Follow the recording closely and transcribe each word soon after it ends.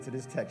To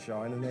this text,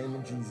 y'all, in the name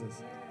of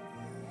Jesus.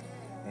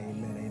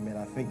 Amen, amen.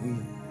 I think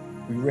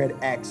we read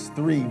Acts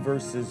 3,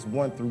 verses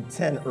 1 through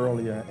 10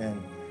 earlier, and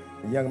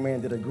the young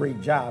man did a great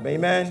job.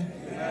 Amen?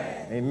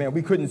 Amen. Amen.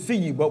 We couldn't see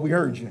you, but we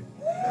heard you.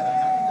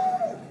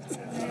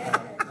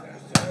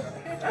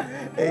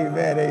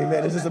 Amen,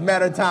 amen. It's just a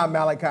matter of time,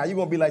 Malachi. You're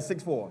going to be like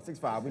 6'4",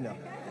 6'5", we know.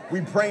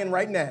 We praying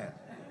right now.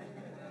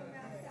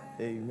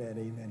 Amen,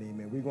 amen,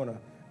 amen. We're going to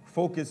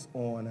focus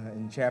on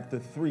in chapter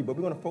 3, but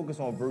we're going to focus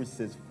on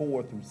verses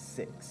 4 through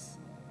 6.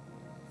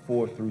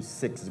 4 through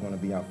 6 is going to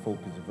be our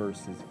focus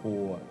verses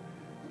for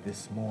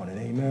this morning.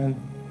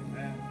 Amen?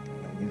 Amen.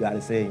 You got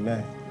to say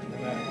amen.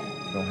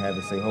 Amen. You don't have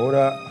to say, hold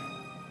up.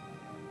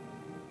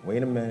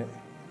 Wait a minute.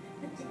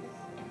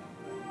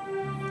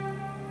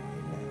 Amen.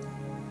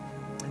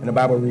 And the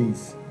Bible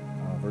reads,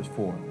 verse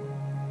 4.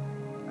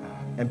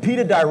 And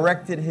Peter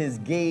directed his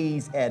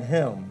gaze at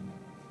him,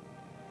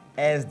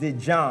 as did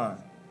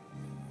John,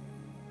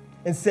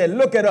 and said,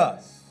 look at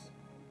us.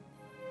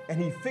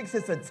 And he fixed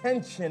his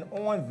attention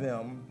on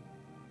them,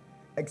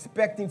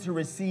 expecting to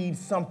receive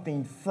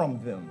something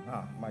from them.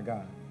 Ah, my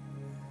God.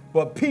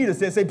 But Peter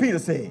said, say Peter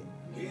said,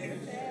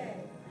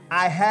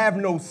 I have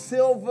no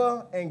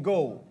silver and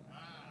gold,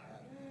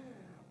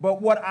 but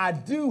what I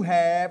do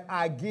have,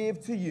 I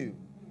give to you.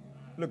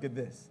 Look at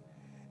this.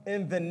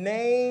 In the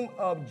name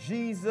of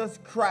Jesus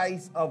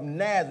Christ of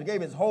Nazareth,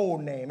 gave his whole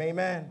name,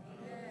 amen.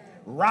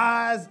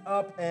 Rise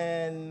up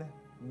and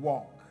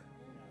walk.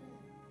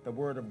 The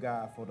word of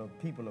God for the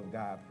people of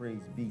God.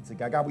 Praise be to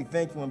God. God, we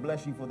thank you and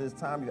bless you for this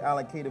time you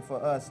allocated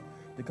for us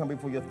to come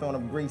before your throne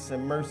of grace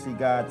and mercy,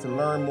 God, to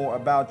learn more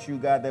about you,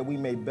 God, that we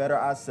may better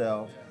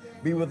ourselves.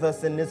 Be with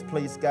us in this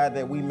place, God,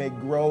 that we may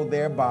grow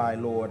thereby,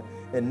 Lord,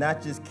 and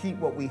not just keep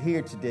what we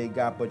hear today,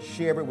 God, but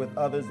share it with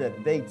others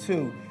that they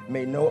too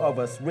may know of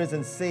a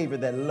risen Savior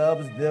that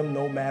loves them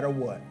no matter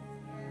what.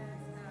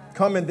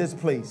 Come in this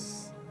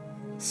place.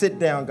 Sit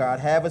down, God.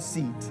 Have a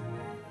seat.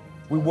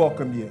 We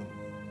welcome you.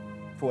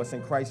 For us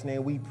in Christ's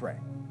name we pray.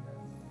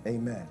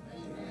 Amen.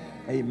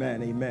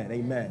 Amen. Amen.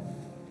 Amen.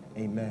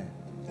 Amen.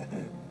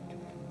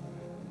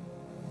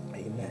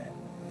 Amen.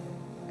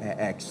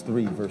 Acts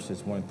 3,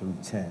 verses 1 through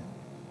 10.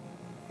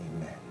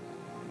 Amen.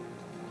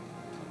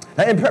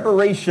 Now, in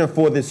preparation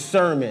for this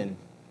sermon,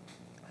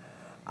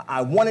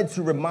 I wanted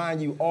to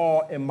remind you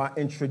all in my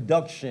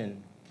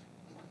introduction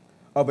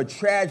of a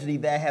tragedy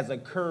that has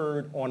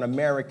occurred on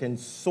American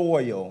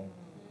soil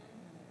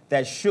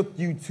that shook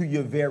you to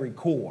your very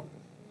core.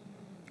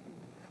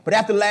 But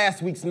after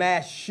last week's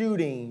mass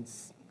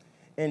shootings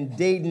in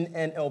Dayton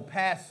and El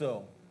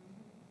Paso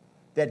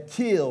that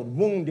killed,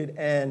 wounded,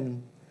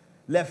 and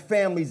left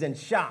families in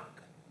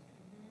shock,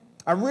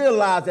 I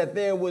realized that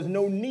there was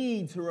no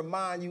need to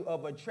remind you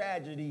of a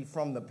tragedy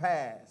from the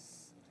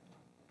past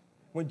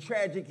when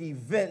tragic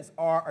events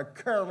are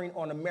occurring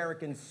on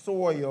American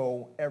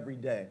soil every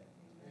day.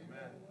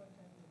 Amen.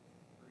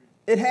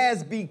 It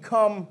has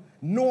become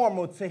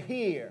normal to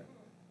hear,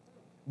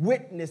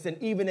 witness, and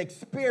even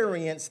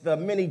experience the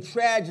many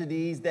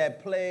tragedies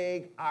that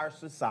plague our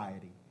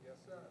society. Yes,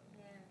 sir.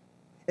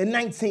 Yeah. In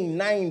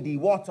 1990,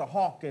 Walter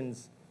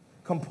Hawkins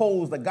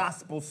composed a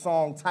gospel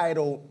song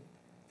titled,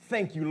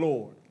 Thank You,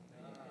 Lord.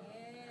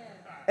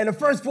 Yeah. And the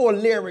first four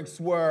lyrics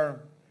were,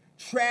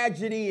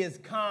 tragedy is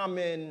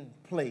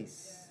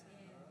commonplace,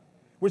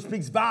 which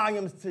speaks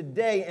volumes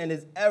today and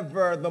is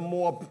ever the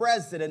more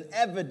present and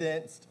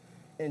evidenced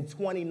in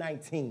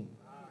 2019.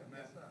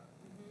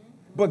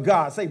 But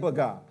God, say but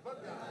God.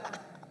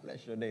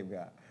 Bless your name,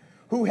 God.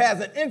 Who has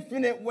an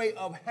infinite way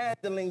of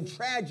handling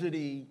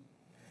tragedy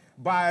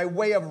by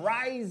way of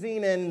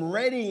rising and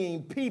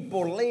readying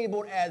people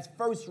labeled as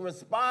first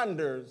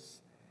responders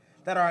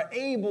that are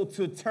able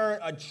to turn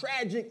a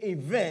tragic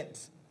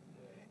event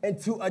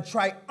into a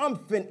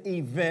triumphant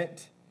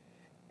event.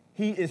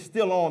 He is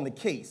still on the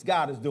case.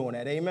 God is doing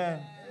that, amen?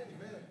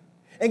 Amen.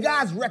 And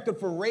God's record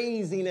for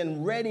raising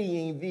and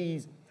readying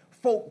these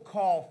folk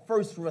called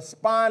first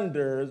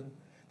responders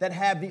that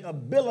have the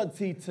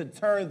ability to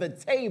turn the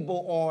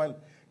table on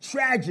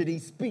tragedy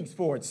speaks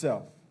for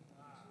itself.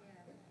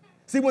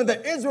 See, when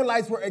the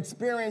Israelites were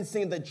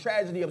experiencing the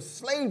tragedy of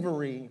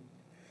slavery,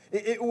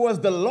 it was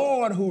the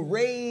Lord who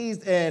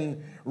raised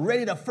and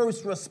readied a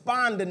first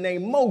responder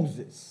named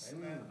Moses,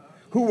 amen,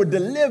 who would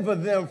deliver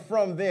them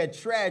from their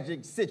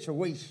tragic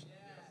situation.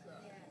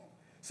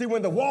 See,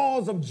 when the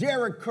walls of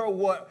Jericho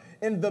were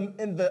in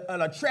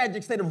a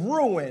tragic state of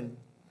ruin,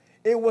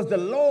 it was the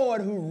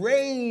Lord who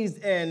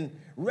raised and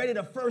readied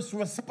a first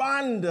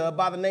responder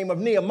by the name of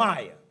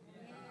Nehemiah,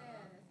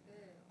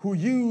 who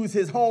used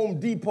his Home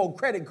Depot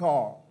credit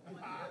card,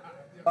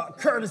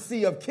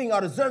 courtesy of King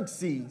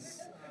Artaxerxes,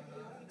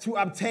 to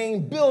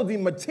obtain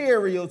building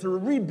material to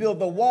rebuild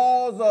the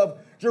walls of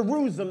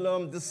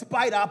Jerusalem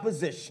despite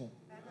opposition.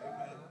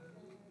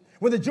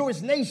 When the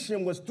Jewish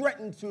nation was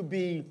threatened to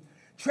be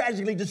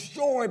tragically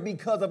destroyed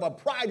because of a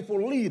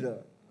prideful leader,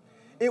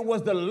 it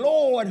was the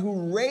Lord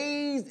who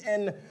raised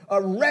and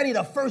readied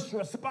a first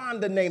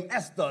responder named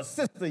Esther, a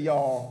sister,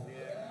 y'all,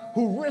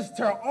 who risked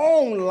her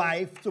own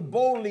life to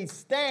boldly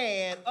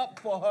stand up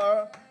for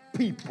her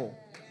people.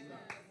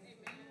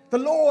 The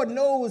Lord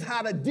knows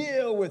how to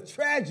deal with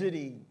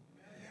tragedy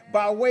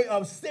by way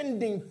of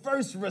sending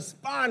first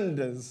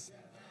responders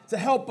to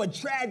help a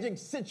tragic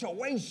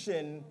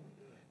situation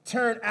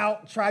turn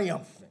out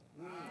triumphant.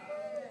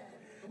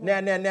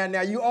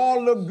 Now, you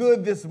all look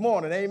good this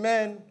morning,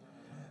 amen?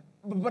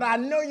 But I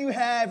know you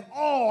have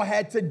all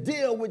had to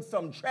deal with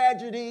some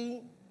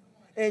tragedy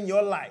in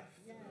your life.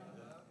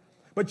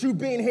 But you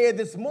being here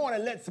this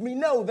morning lets me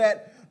know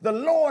that the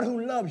Lord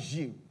who loves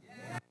you,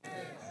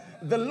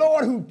 the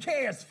Lord who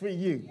cares for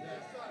you,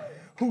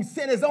 who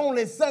sent his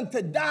only son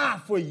to die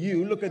for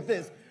you, look at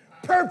this,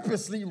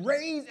 purposely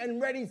raised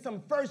and ready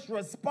some first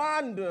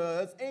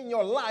responders in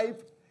your life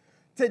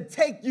to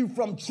take you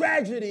from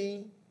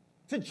tragedy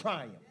to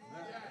triumph.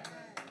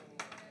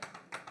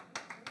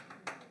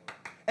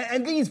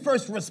 And these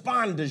first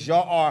responders,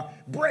 y'all, are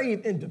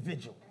brave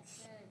individuals,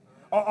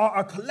 are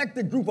a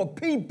collective group of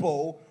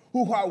people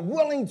who are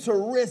willing to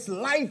risk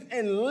life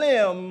and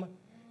limb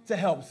to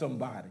help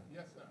somebody.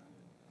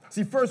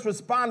 See, first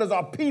responders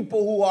are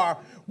people who are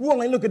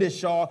willing, look at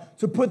this, y'all,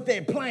 to put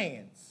their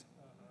plans,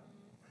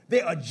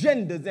 their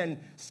agendas, and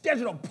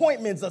scheduled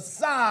appointments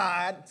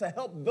aside to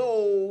help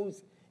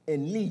those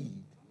in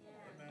need.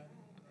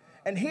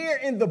 And here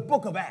in the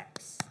book of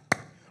Acts,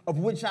 of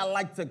which I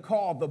like to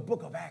call the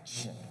book of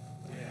action,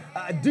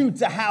 due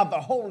to how the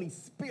Holy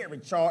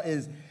Spirit, y'all,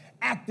 is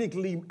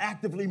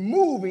actively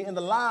moving in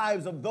the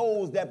lives of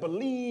those that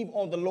believe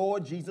on the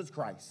Lord Jesus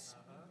Christ.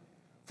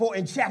 For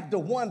in chapter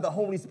 1, the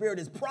Holy Spirit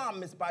is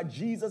promised by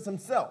Jesus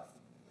himself.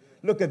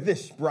 Look at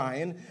this,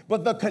 Brian.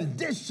 But the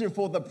condition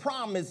for the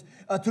promise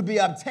to be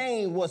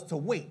obtained was to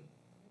wait.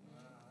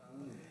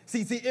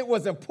 See, it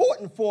was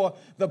important for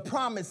the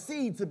promised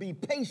seed to be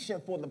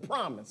patient for the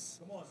promise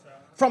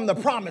from the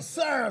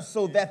promisor,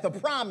 so that the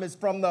promise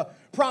from the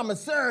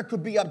promisor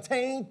could be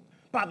obtained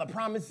by the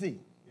promised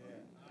seed.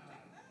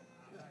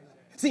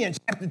 See, in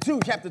chapter 2,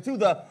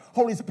 the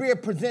Holy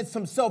Spirit presents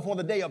himself on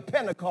the day of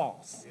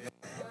Pentecost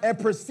and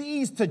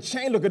proceeds to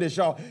change, look at this,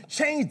 y'all,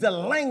 change the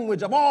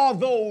language of all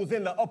those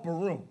in the upper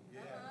room.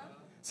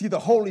 See, the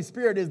Holy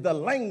Spirit is the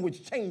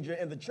language changer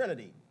in the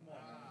Trinity.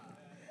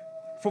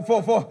 For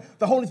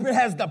the Holy Spirit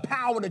has the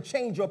power to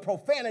change your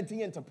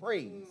profanity into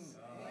praise.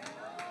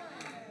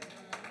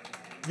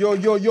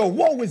 Your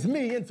woe is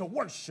me into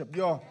worship.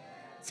 Your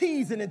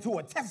teasing into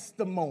a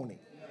testimony.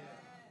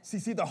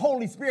 See, the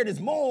Holy Spirit is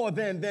more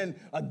than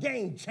a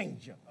game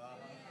changer.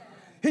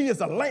 He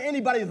is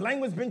anybody's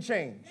language been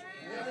changed.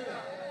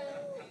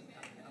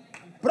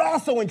 But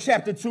also in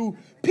chapter 2,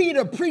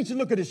 Peter preached,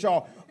 look at this,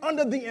 y'all,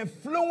 under the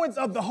influence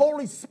of the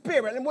Holy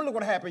Spirit. And look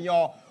what happened,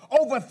 y'all.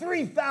 Over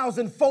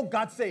 3,000 folk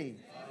got saved.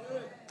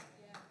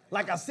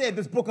 Like I said,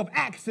 this book of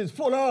Acts is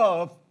full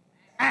of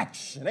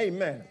action.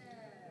 Amen.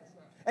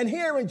 And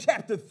here in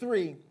chapter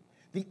 3,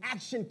 the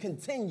action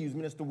continues,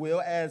 Minister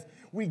Will, as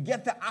we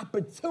get the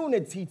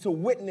opportunity to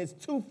witness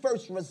two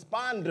first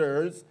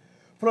responders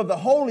from the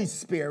Holy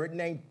Spirit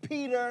named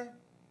Peter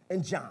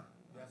and John,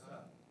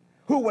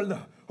 who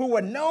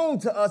were known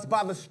to us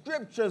by the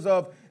scriptures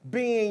of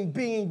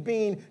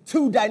being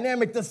two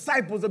dynamic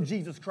disciples of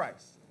Jesus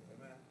Christ.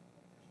 Amen.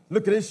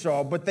 Look at this,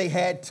 y'all, but they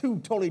had two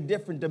totally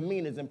different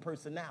demeanors and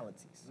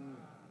personalities.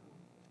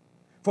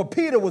 For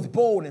Peter was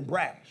bold and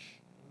brash.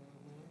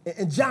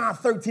 In John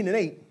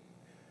 13:8,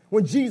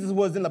 when Jesus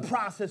was in the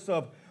process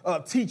of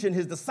teaching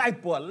his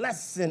disciple a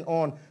lesson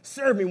on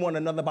serving one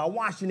another by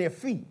washing their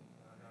feet,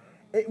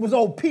 it was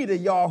old Peter,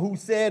 y'all, who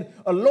said,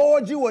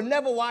 Lord, you will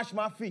never wash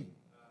my feet.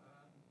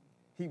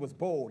 He was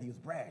bold. He was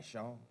brash,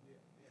 y'all.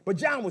 But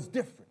John was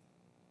different.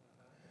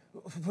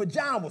 For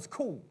John was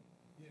cool.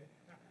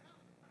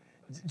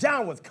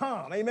 John was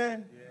calm.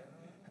 Amen.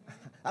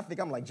 I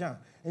think I'm like John.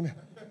 Amen.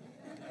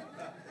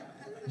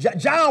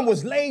 John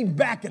was laid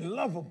back and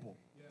lovable.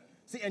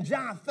 See, in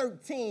John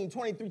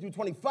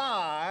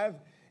 13:23-25,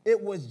 it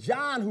was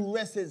John who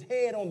rests his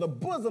head on the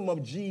bosom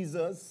of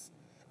Jesus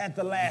at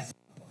the Last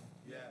Supper.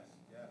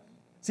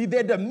 See,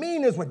 their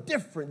demeanors were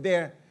different.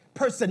 Their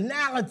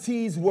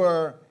personalities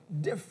were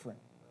different.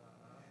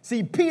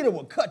 See, Peter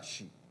would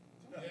cut you.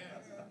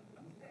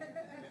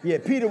 Yeah,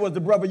 Peter was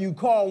the brother you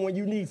call when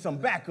you need some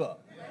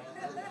backup.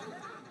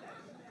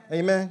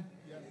 Amen.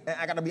 And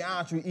I got to be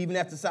honest with you, even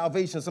after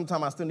salvation,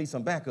 sometimes I still need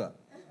some backup.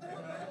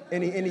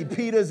 Any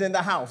Peters in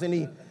the house?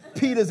 Any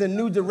Peters in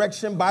New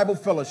Direction Bible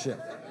Fellowship?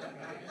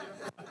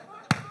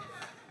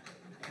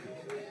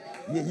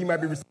 Yeah, you might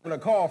be receiving a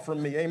call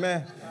from me,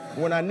 amen,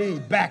 when I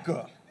need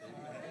backup.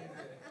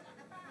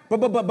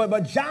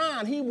 But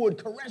John, he would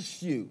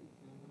caress you.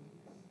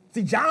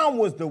 See, John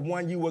was the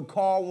one you would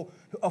call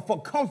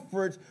for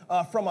comfort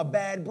from a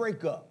bad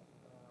breakup.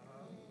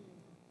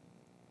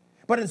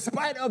 But in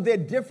spite of their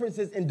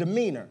differences in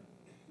demeanor,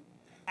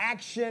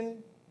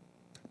 action,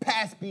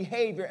 past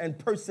behavior, and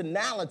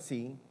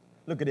personality,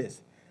 look at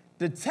this.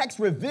 The text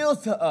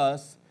reveals to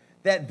us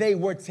that they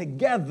were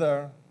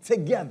together.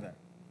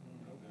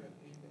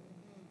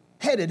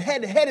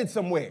 Headed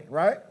somewhere,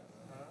 right?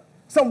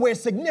 Somewhere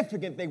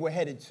significant they were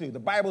headed to. The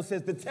Bible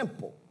says the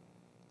temple.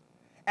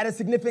 at a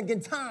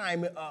significant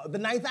time, the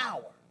ninth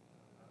hour,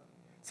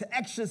 to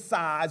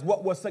exercise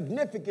what was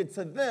significant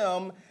to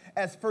them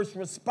as first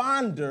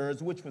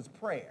responders, which was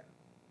prayer.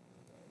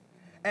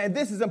 And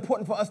this is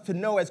important for us to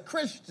know as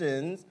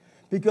Christians,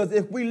 because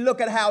if we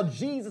look at how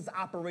Jesus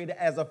operated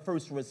as a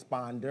first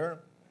responder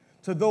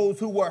to those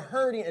who were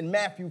hurting in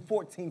Matthew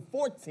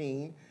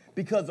 14:14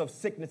 because of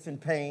sickness and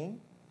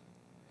pain,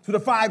 to the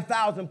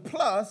 5,000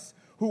 plus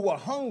who were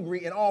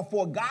hungry in all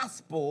four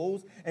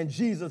Gospels, and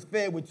Jesus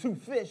fed with 2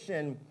 fish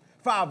and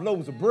 5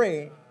 loaves of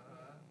bread,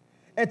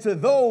 and to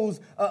those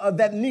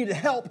that needed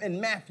help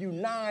in Matthew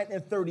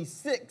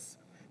 9:36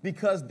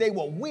 because they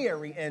were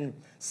weary and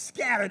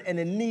scattered and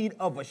in need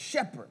of a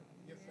shepherd.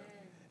 Yes,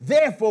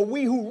 therefore,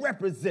 we who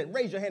represent,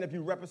 raise your hand if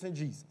you represent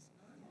Jesus,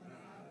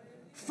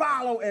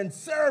 follow and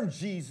serve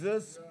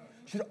Jesus,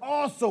 should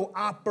also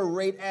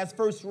operate as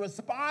first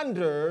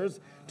responders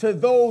to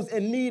those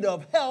in need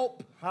of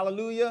help,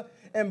 hallelujah,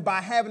 and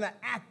by having an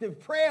active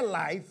prayer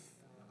life,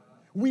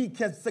 we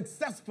can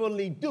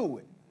successfully do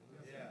it.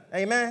 Yeah.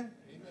 Amen?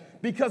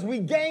 Because we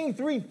gain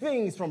 3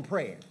 things from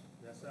prayer.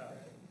 Yes, sir.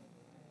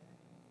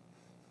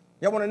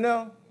 Y'all want to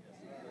know?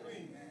 Yes,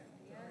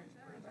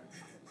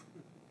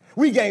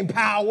 we gain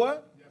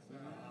power. Yes,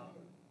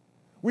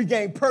 we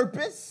gain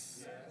purpose.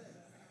 Yes.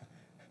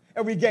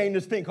 And we gain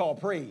this thing called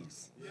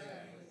praise.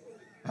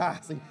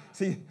 Yes.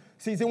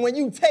 See, when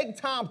you take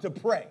time to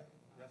pray,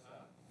 yes,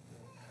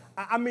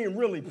 I mean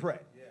really pray,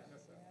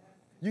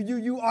 yes,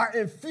 you are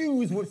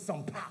infused with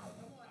some power.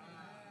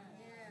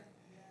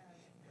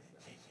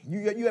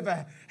 You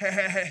ever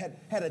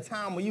had a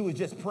time when you was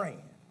just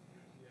praying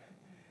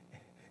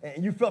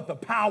and you felt the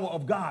power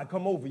of God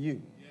come over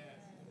you?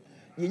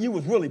 Yes. You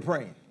was really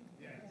praying.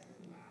 Yes.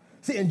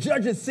 See, in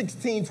Judges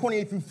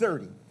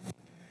 16:28-30,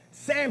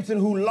 Samson,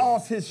 who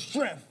lost his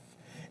strength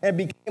and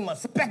became a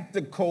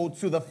spectacle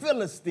to the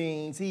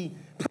Philistines, he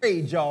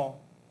prayed, y'all,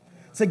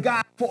 to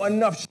God for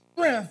enough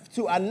strength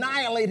to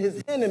annihilate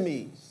his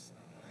enemies.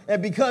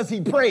 And because he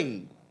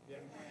prayed,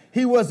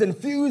 he was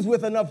infused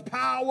with enough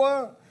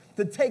power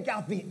to take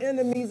out the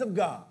enemies of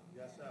God.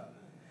 Yes, sir.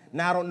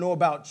 Now, I don't know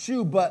about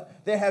you,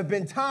 but there have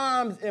been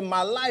times in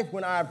my life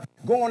when I've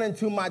gone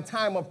into my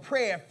time of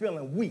prayer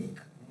feeling weak.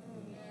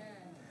 Yeah.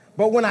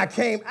 But when I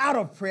came out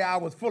of prayer, I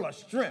was full of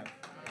strength.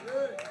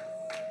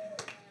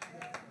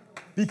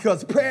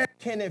 Because prayer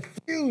can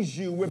infuse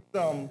you with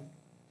some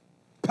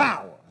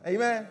power.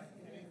 Amen?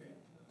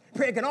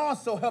 Prayer can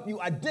also help you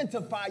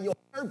identify your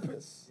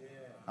purpose. Yeah.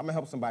 I'm going to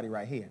help somebody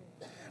right here.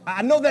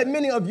 I know that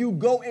many of you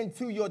go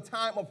into your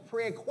time of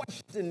prayer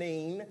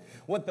questioning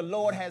what the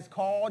Lord has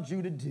called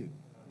you to do.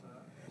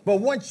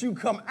 But once you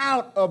come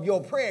out of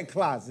your prayer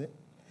closet,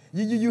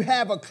 you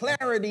have a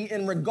clarity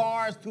in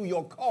regards to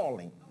your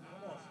calling.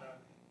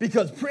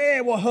 Because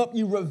prayer will help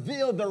you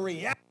reveal the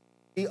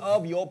reality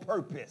of your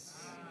purpose.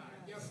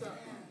 Yes, sir.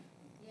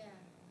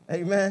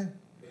 Amen.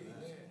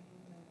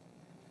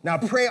 Now,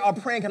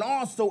 praying can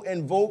also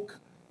invoke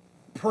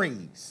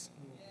praise.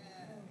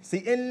 See,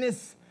 in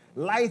this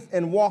life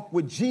and walk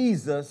with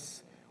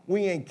Jesus,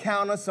 we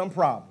encounter some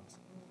problems.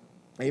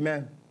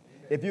 Amen.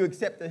 If you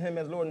accepted him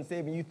as Lord and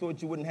Savior, you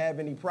thought you wouldn't have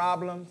any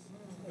problems.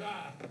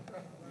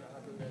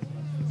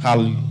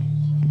 Hallelujah.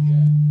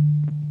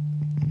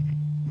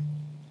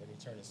 Let me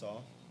turn this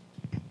off.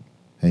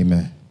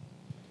 Amen.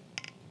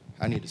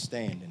 I need to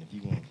stand, and if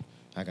you want,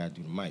 I got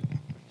to do the mic.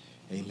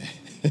 Amen.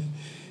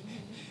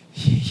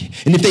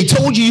 And if they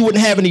told you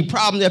wouldn't have any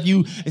problems if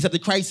you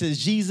accepted Christ as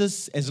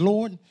Jesus as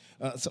Lord,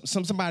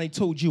 somebody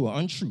told you an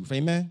untruth.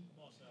 Amen.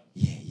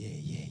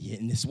 Yeah,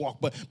 in this walk.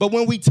 But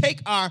when we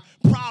take our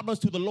problems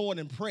to the Lord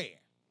in prayer,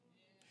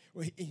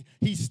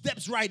 he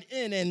steps right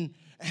in and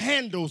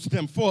handles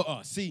them for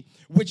us. See,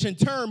 which in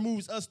turn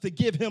moves us to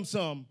give him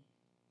some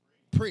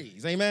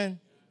praise. Amen.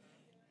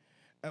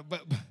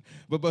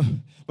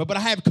 But I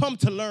have come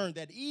to learn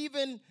that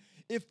even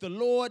if the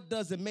Lord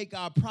doesn't make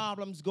our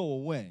problems go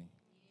away,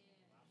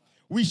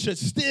 we should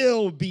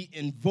still be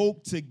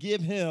invoked to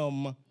give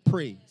him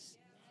praise.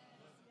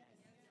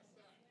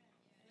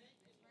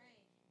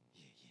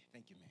 Yeah,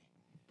 thank you, man.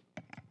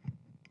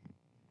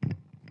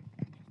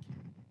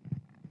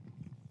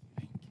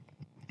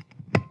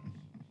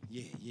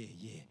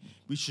 Yeah.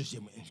 We should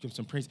give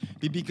some praise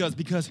because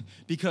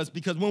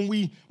when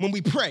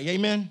we pray,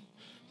 amen,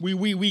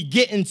 we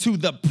get into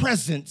the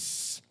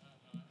presence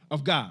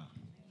of God.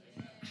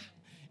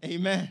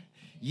 Amen.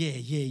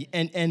 Yeah.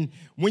 And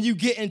when you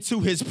get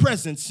into his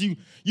presence,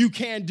 you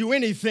can't do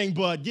anything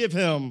but give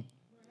him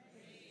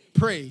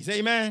praise.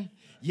 Amen.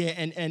 Yeah,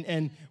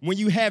 and when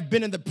you have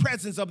been in the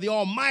presence of the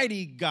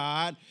Almighty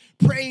God,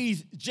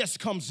 praise just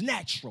comes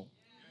natural.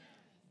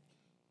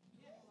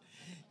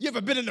 You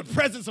ever been in the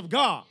presence of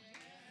God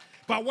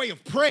by way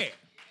of prayer?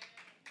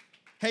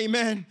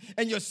 Amen.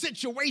 And your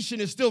situation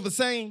is still the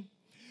same,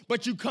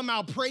 but you come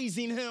out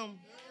praising him.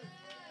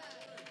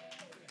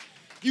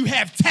 You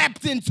have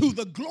tapped into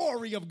the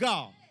glory of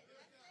God.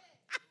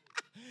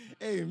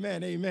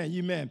 Amen.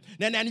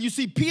 Now you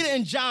see, Peter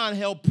and John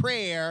held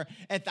prayer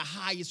at the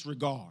highest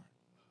regard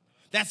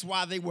That's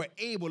why they were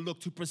able,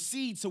 to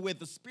proceed to where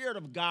the Spirit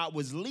of God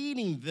was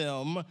leading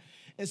them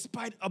in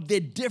spite of their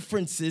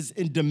differences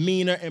in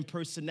demeanor and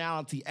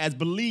personality as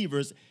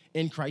believers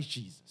in Christ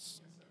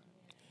Jesus.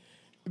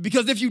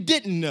 Because if you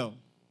didn't know,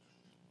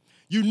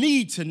 you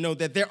need to know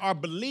that there are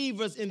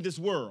believers in this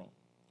world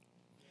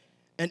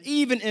and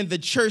even in the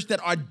church that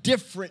are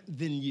different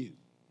than you.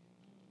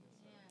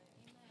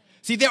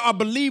 See, there are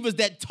believers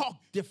that talk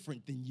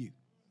different than you,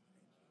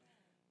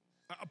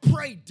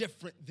 pray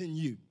different than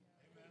you,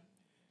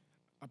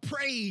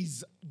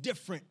 praise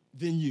different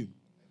than you,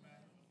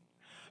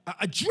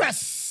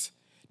 address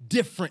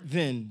different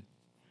than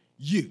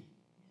you,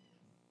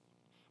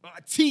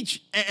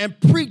 teach and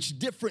preach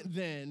different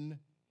than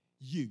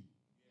you.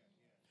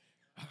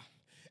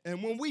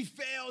 And when we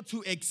fail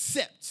to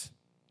accept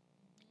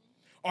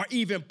or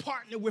even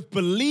partner with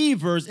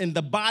believers in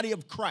the body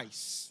of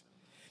Christ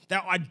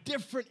that are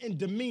different in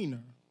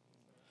demeanor,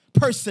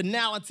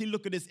 personality,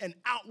 look at this, and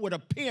outward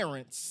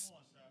appearance,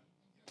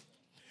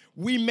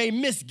 we may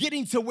miss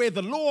getting to where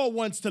the Lord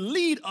wants to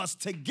lead us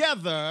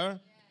together,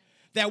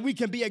 that we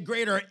can be a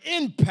greater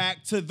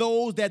impact to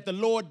those that the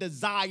Lord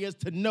desires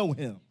to know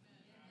him.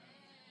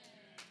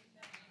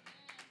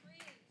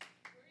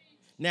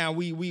 Now,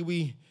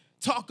 we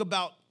talk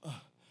about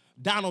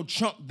Donald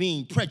Trump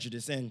being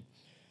prejudiced, and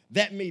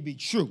that may be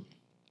true.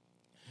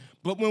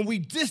 But when we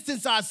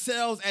distance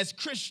ourselves as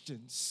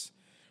Christians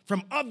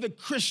from other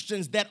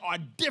Christians that are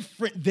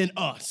different than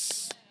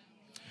us,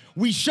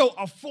 we show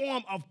a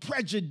form of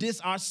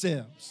prejudice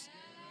ourselves.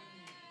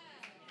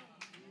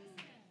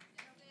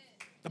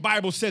 The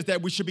Bible says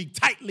that we should be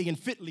tightly and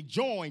fitly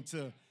joined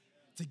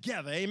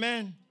together.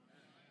 Amen?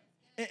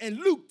 In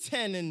Luke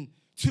 10:2,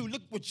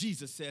 look what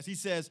Jesus says. He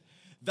says,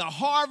 the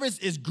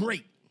harvest is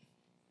great,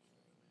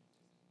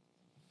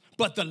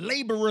 but the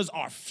laborers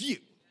are few.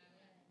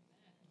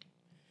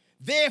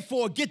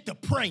 Therefore, get to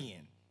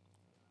praying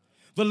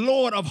the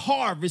Lord of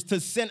harvest to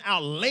send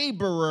out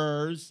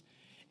laborers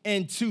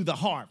into the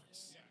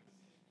harvest.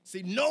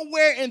 See,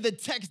 nowhere in the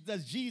text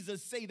does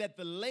Jesus say that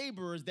the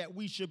laborers that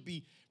we should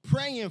be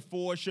praying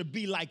for should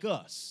be like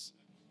us.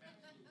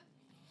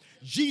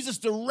 Jesus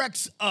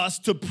directs us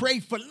to pray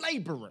for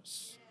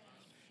laborers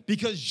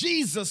because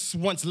Jesus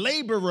wants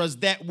laborers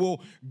that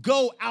will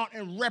go out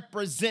and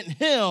represent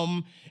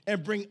him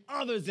and bring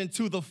others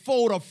into the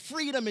fold of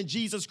freedom in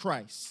Jesus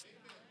Christ.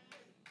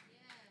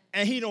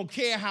 And he don't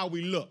care how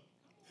we look.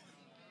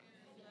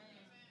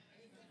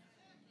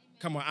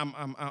 Come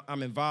on,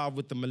 I'm involved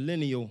with the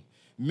millennial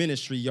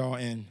ministry, y'all,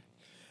 and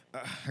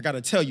I got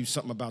to tell you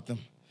something about them.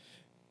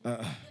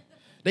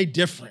 They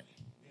different.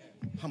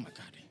 Oh, my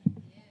God.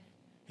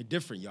 They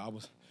different, y'all. I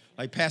was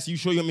like, Pastor, you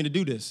sure you want me to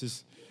do this?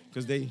 It's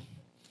because they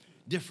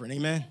different,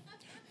 amen?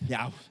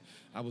 Yeah,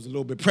 I was a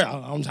little bit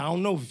proud. I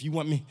don't know if you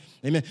want me,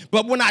 amen?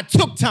 But when I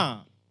took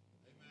time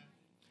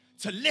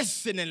to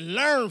listen and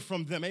learn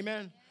from them,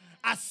 amen,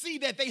 I see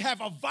that they have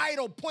a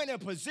vital point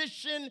of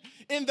position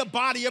in the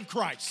body of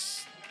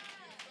Christ.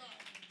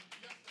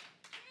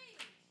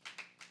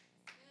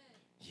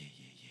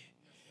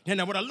 Yeah.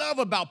 Now, what I love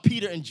about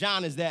Peter and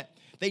John is that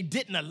they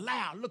didn't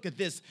allow, look at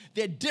this,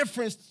 their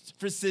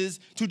differences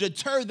to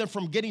deter them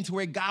from getting to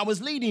where God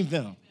was leading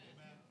them.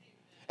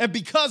 And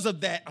because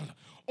of that,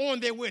 on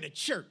their way to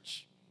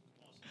church,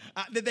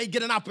 that they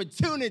get an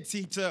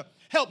opportunity to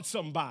help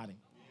somebody.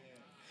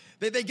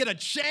 That they get a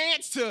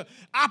chance to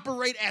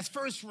operate as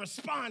first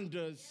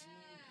responders,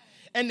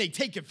 and they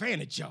take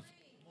advantage of it.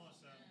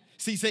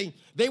 See,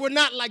 they were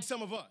not like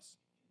some of us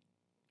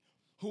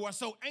who are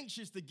so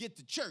anxious to get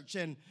to church,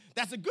 and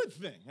that's a good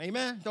thing,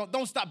 amen?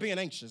 Don't stop being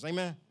anxious,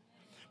 amen?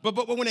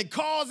 But when it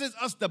causes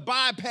us to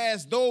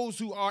bypass those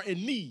who are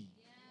in need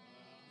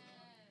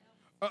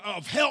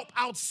of help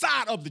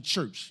outside of the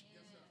church,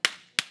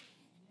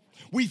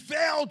 we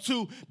fail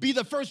to be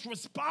the first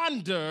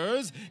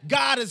responders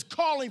God is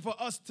calling for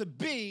us to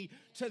be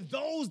to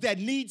those that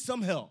need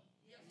some help.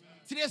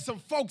 See, there's some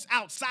folks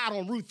outside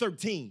on Route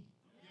 13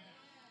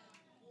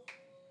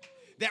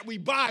 that we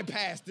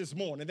bypassed this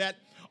morning that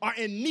are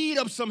in need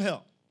of some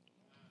help.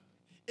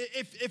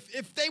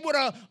 If they would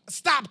have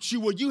stopped you,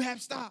 would you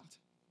have stopped?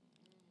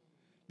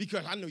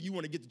 Because I know you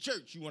want to get to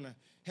church. You want to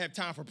have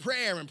time for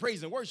prayer and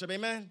praise and worship,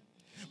 amen?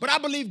 But I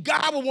believe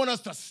God would want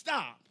us to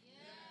stop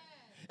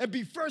and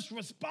be first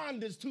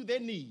responders to their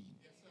need.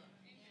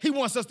 He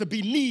wants us to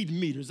be need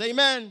meters,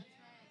 amen?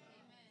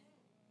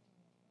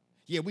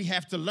 Yeah, we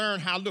have to learn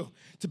how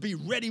to be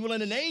ready,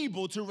 willing, and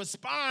able to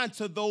respond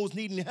to those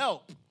needing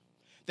help.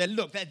 That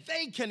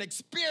they can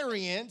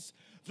experience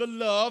the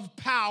love,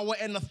 power,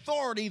 and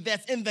authority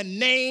that's in the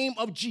name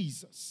of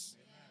Jesus.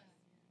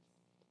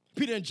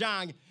 Peter and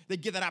John, they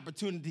get that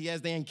opportunity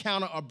as they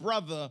encounter a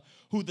brother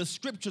who the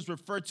scriptures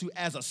refer to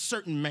as a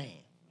certain man.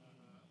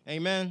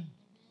 Amen?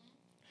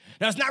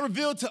 Now, it's not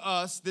revealed to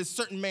us this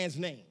certain man's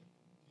name,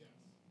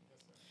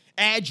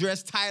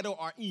 address, title,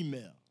 or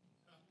email.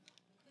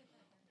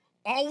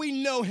 All we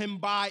know him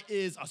by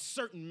is a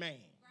certain man.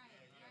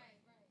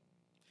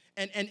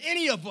 And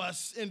any of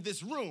us in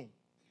this room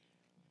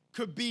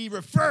could be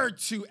referred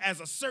to as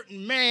a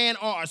certain man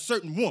or a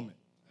certain woman.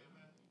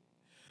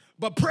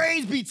 But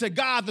praise be to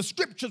God, the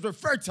scriptures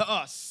refer to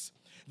us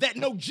that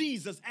know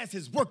Jesus as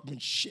his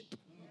workmanship,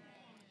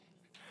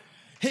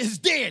 his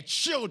dear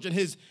children,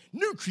 his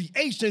new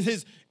creations,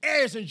 his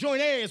heirs and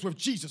joint heirs with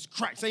Jesus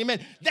Christ. Amen.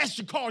 That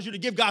should cause you to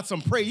give God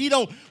some praise. He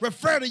don't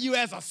refer to you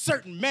as a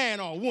certain man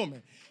or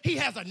woman. He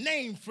has a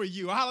name for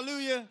you.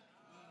 Hallelujah.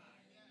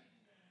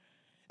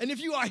 And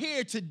if you are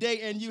here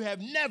today and you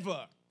have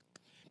never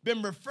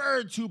been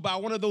referred to by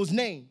one of those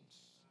names,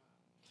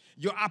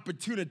 your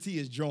opportunity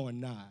is drawing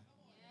nigh.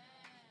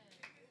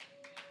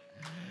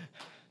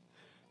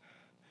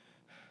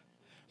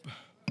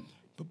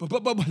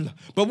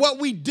 But what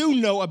we do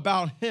know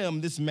about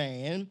him, this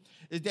man,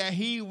 is that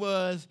he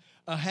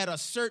had a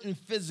certain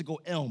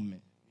physical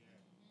ailment.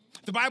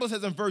 The Bible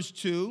says in verse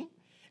 2,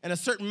 and a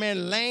certain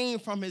man lame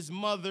from his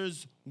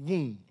mother's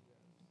womb,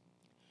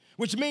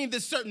 which means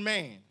this certain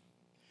man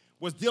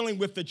was dealing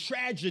with the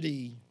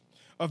tragedy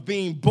of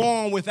being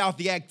born without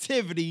the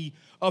activity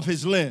of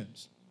his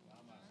limbs.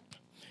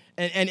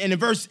 And in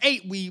verse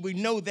 8, we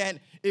know that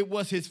it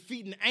was his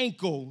feet and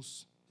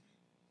ankles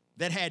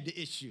that had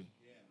the issue.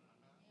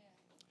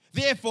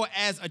 Therefore,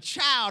 as a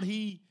child,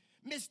 he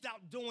missed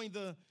out doing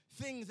the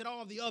things that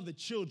all the other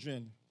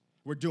children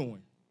were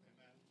doing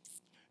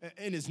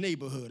in his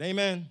neighborhood.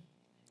 Amen?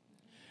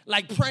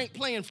 Like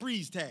playing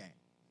freeze tag.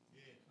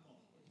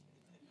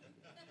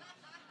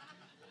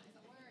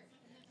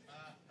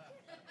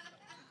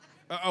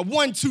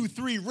 1, 2,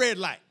 3 red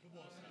light.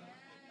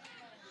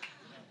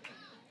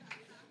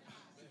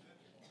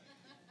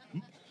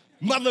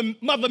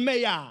 Mother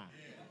may I.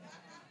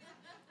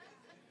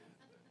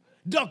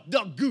 Duck,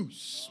 duck,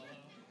 goose.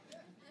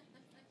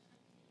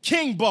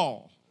 King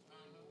ball.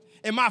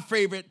 And my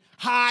favorite,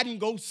 hide and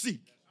go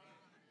seek.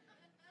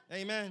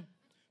 Amen.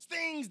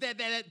 Things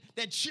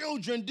that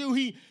children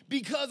do,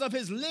 because of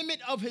his limit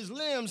of his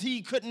limbs,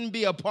 he couldn't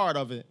be a part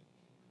of it.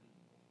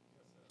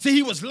 See,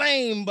 he was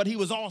lame, but he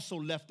was also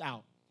left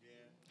out.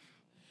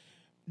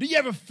 Do you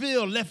ever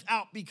feel left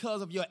out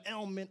because of your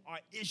ailment or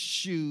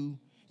issue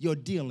you're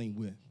dealing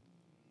with?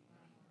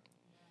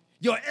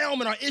 Your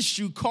ailment or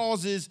issue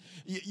causes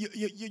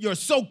your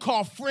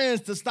so-called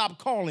friends to stop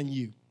calling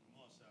you,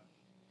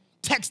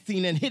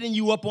 texting and hitting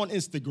you up on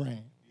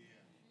Instagram.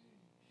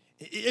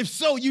 If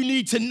so, you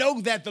need to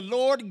know that the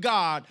Lord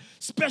God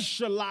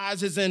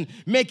specializes in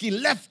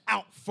making left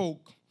out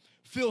folk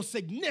feel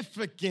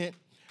significant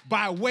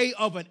by way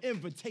of an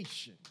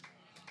invitation.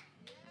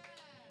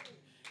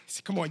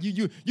 Come on,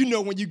 you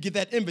know when you get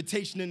that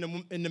invitation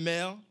in the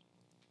mail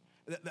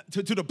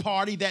to the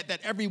party that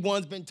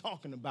everyone's been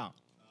talking about.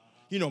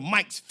 You know,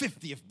 Mike's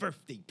 50th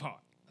birthday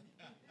party,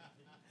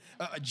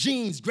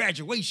 Gene's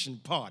graduation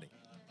party,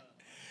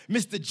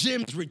 Mr.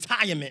 Jim's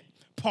retirement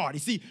party.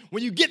 See,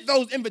 when you get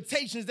those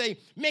invitations, they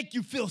make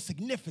you feel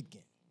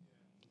significant,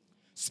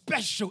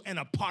 special, and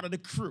a part of the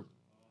crew.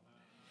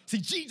 See,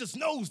 Jesus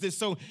knows this,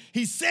 so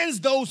he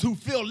sends those who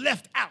feel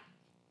left out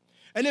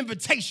an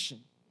invitation,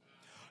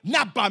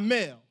 not by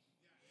mail,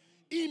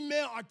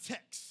 email, or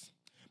text,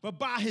 but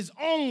by his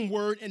own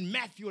word in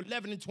Matthew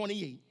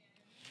 11:28.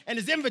 And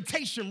his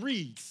invitation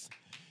reads,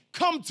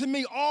 "Come to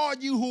me, all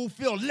you who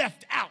feel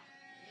left out."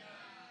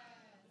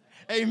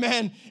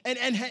 Amen.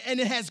 And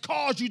it has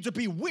caused you to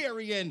be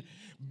weary and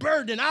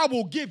burdened. I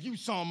will give you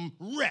some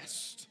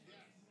rest.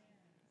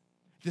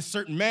 This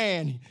certain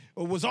man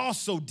was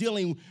also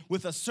dealing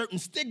with a certain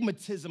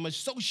stigmatism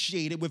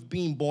associated with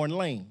being born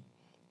lame.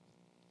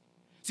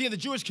 See, in the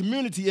Jewish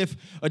community, if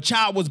a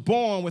child was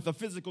born with a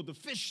physical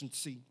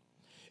deficiency,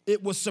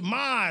 it was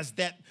surmised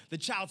that the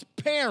child's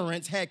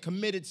parents had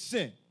committed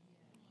sin,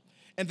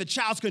 and the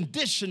child's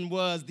condition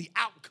was the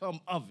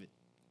outcome of it.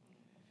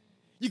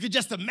 You could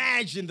just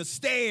imagine the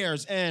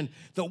stares and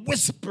the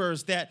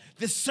whispers that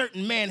this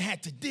certain man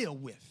had to deal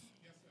with.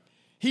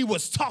 He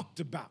was talked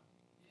about.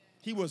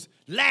 He was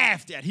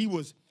laughed at. He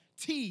was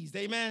teased.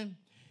 Amen?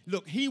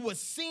 Look, he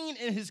was seen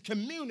in his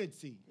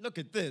community, look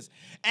at this,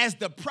 as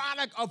the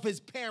product of his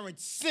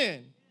parents'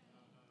 sin.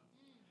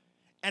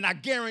 And I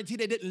guarantee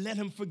they didn't let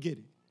him forget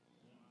it.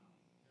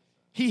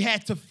 He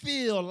had to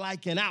feel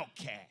like an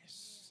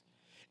outcast.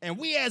 And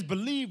we as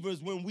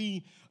believers, when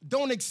we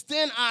don't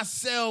extend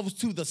ourselves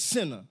to the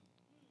sinner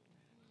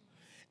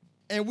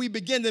and we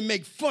begin to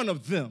make fun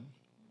of them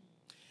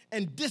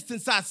and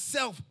distance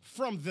ourselves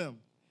from them,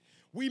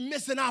 we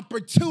miss an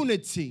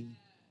opportunity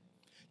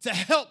to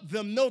help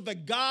them know the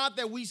God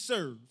that we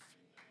serve.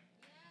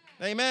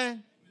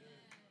 Amen?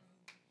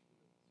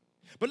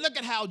 But look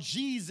at how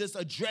Jesus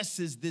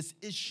addresses this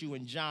issue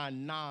in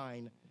John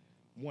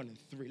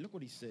 9:1-3. Look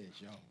what he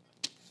says, y'all.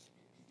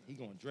 He's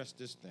going to address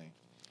this thing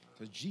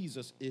because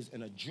Jesus is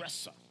an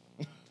addresser.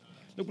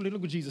 Look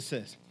what Jesus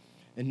says.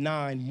 In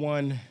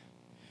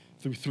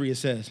 9:1-3, it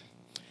says,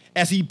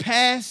 "As he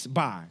passed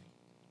by,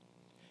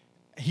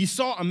 he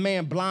saw a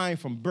man blind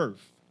from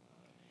birth.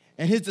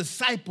 And his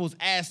disciples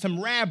asked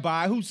him,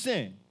 'Rabbi, who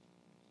sinned,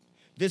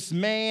 this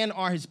man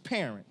or his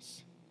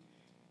parents,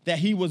 that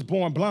he was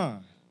born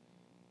blind?'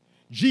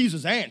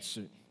 Jesus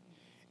answered,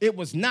 'It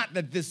was not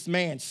that this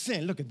man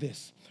sinned,'" look at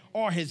this,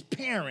 "'or his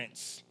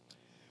parents,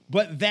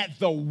 but that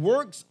the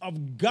works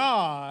of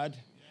God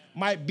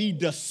might be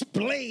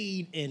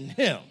displayed in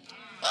him.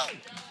 Oh,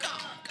 God.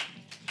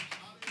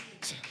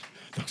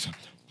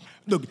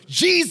 Look,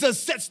 Jesus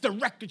sets the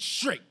record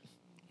straight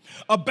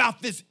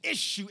about this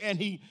issue, and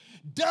he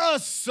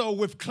does so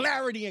with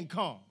clarity and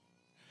calm.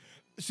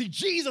 See,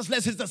 Jesus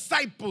lets his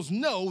disciples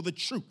know the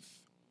truth.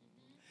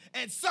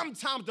 And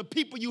sometimes the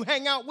people you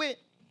hang out with,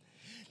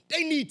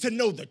 they need to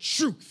know the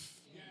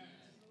truth.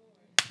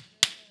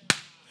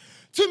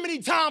 Too many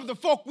times the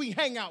folk we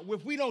hang out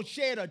with, we don't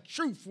share the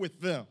truth with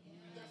them.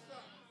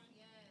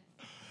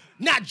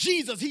 Not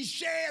Jesus. He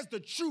shares the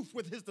truth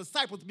with his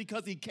disciples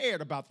because he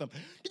cared about them.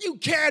 Do you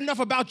care enough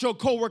about your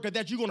coworker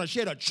that you're going to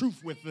share the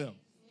truth with them?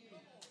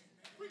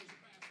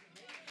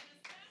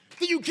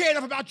 Do you care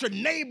enough about your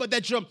neighbor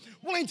that you're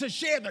willing to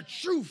share the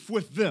truth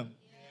with them?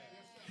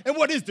 And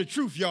what is the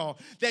truth, y'all?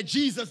 That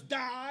Jesus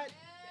died,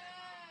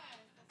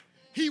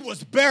 he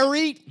was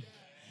buried,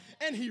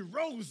 and he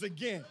rose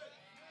again.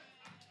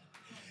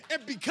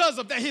 And because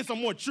of that, here's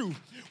some more truth.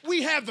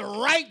 We have the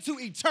right to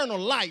eternal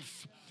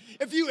life.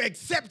 If you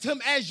accept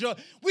him as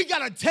we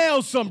got to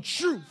tell some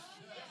truth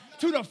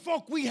to the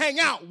folk we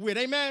hang out with,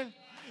 amen?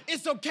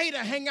 It's okay to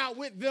hang out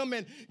with them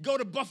and go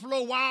to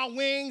Buffalo Wild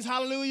Wings,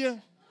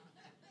 hallelujah.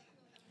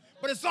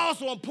 But it's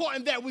also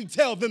important that we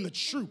tell them the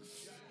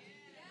truth.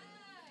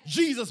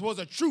 Jesus was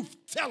a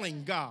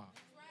truth-telling God.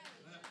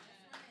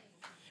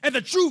 And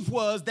the truth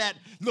was that,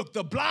 look,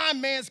 the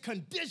blind man's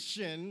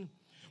condition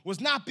was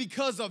not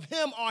because of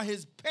him or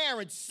his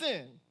parents'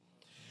 sin,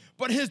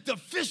 but his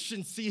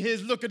deficiency,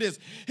 look at this,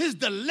 his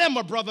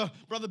dilemma, Brother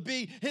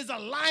B, his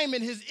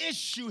alignment, his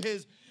issue,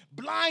 his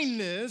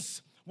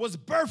blindness was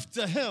birthed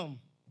to him.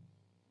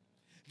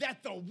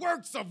 That the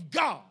works of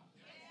God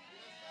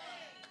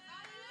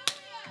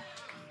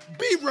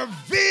be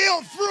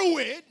revealed through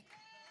it,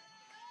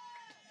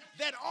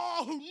 that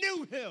all who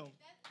knew him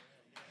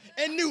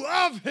and knew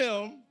of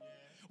him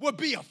would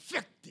be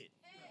affected.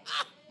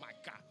 Oh, my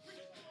God.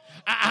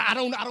 I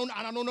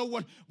don't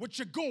know what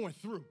you're going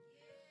through,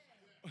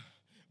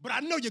 but I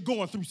know you're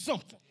going through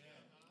something.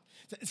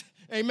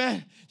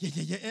 Amen.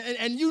 Yeah.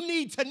 And you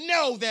need to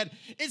know that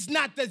it's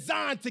not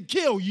designed to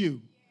kill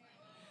you.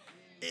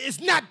 It's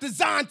not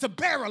designed to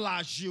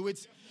paralyze you.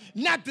 It's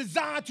not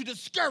designed to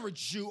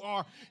discourage you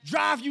or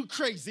drive you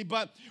crazy,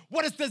 but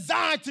what it's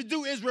designed to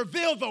do is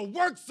reveal the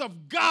works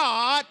of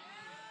God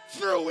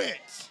through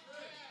it.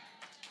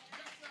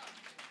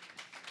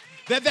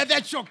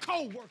 That your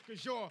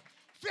co-workers, your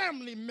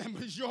family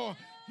members, your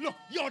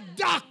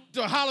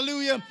doctor,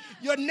 hallelujah,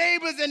 your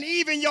neighbors and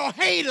even your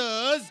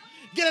haters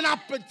get an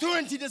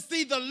opportunity to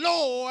see the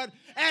Lord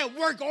at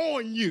work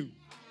on you,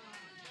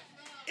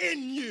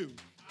 in you,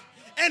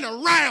 and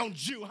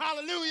around you,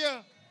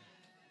 hallelujah.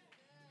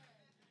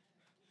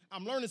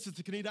 I'm learning,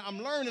 Sister Kenita. I'm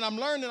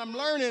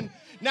learning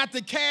not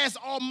to cast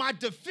all my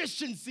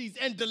deficiencies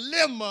and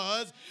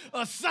dilemmas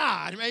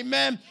aside,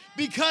 amen,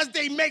 because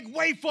they make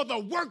way for the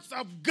works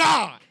of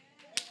God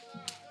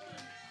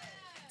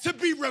to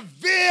be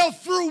revealed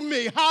through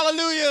me,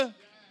 hallelujah,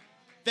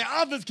 that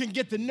others can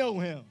get to know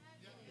him.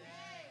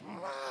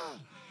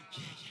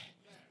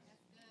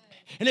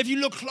 And if you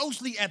look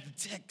closely at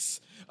the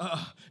text,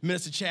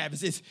 Minister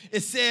Chavez,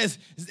 it says,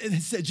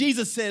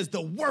 Jesus says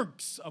the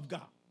works of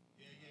God.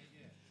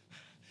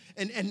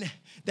 And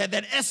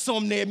that S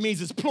on there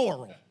means it's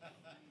plural.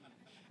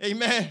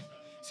 Amen.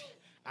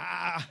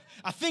 I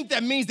think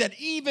that means that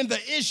even the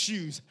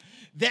issues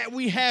that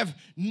we have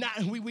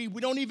not, we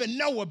don't even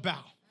know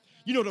about,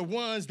 you know, the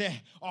ones that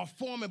are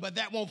forming but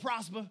that won't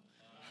prosper,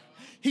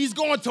 he's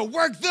going to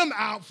work them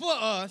out for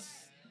us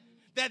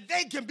that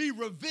they can be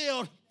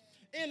revealed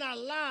in our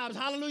lives.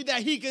 Hallelujah,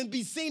 that he can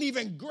be seen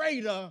even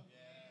greater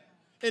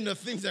in the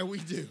things that we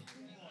do.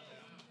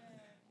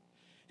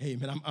 Hey,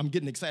 man, I'm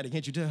getting excited,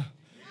 can't you tell?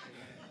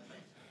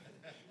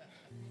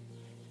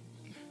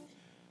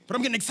 But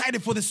I'm getting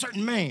excited for this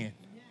certain man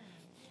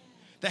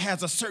that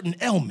has a certain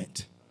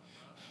ailment,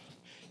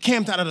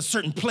 camped out at a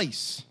certain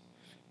place,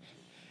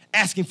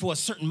 asking for a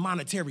certain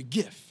monetary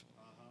gift.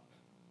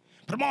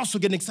 But I'm also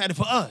getting excited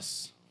for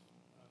us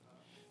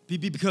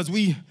because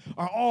we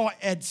are all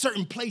at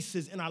certain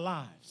places in our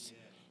lives,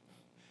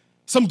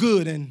 some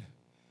good and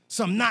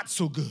some not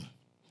so good.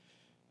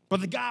 But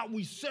the God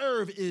we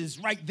serve is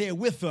right there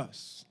with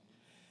us,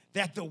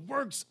 that the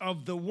works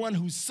of the one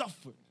who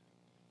suffered,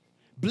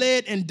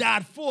 bled and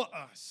died for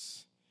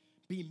us,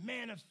 be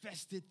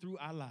manifested through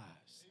our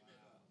lives.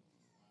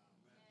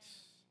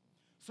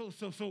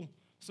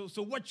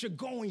 So what you're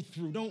going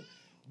through, don't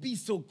be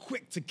so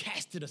quick to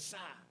cast it aside.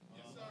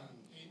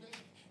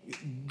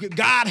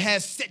 God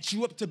has set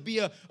you up to be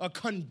a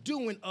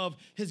conduit of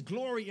his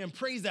glory and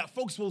praise, that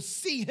folks will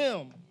see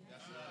him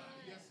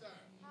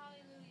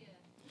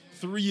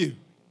through you.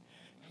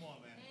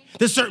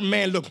 This certain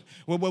man, look,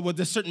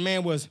 this certain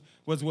man was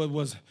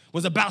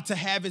about to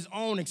have his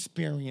own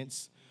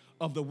experience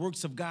of the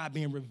works of God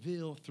being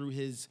revealed through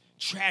his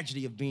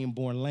tragedy of being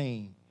born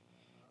lame.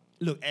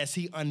 Look, as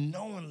he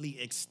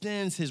unknowingly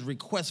extends his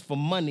request for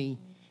money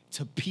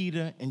to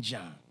Peter and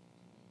John.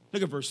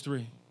 Look at verse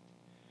 3.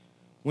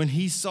 when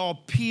he saw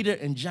Peter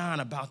and John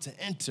about to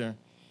enter,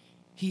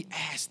 he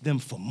asked them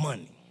for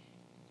money.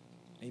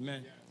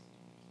 Amen.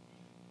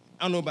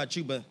 I don't know about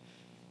you, but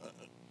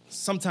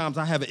sometimes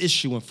I have an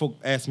issue when folk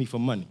ask me for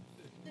money.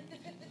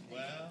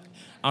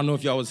 I don't know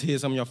if y'all was here.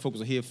 Some of y'all folks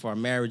are here for our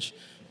marriage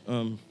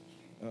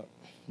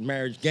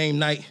game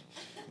night.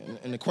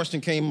 And the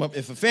question came up,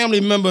 if a family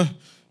member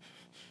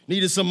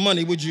needed some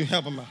money, would you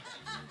help them out?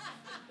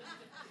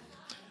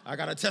 I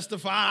got to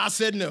testify, I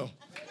said no.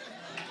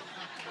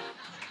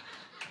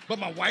 But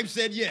my wife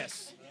said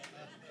yes.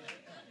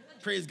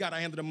 Praise God, I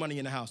handled the money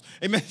in the house.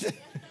 Amen.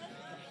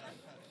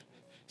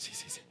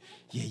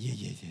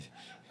 Yeah.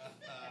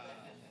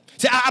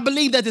 See, I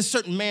believe that this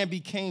certain man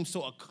became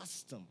so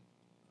accustomed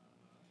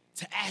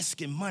to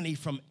asking money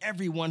from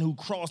everyone who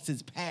crossed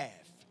his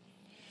path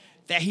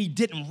that he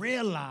didn't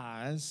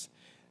realize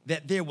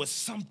that there was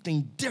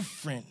something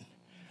different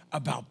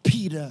about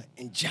Peter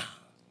and John.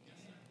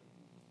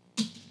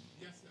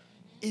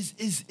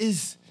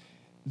 Is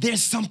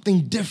there's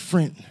something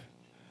different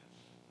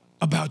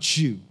about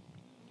you?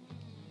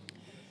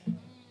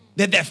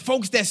 That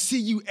folks that see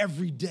you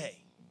every day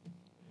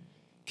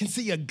can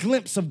see a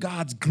glimpse of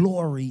God's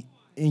glory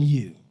in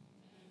you.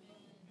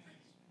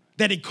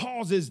 That it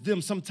causes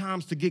them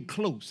sometimes to get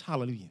close.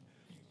 Hallelujah.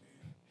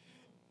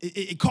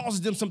 It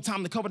causes them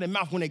sometimes to cover their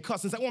mouth when they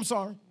cuss and say, oh, I'm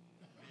sorry.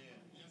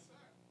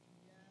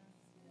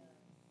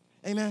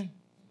 Amen.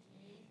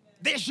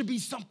 There should be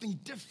something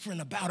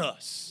different about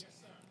us.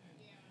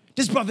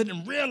 This brother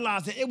didn't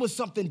realize that it was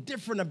something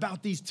different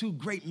about these two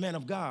great men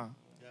of God.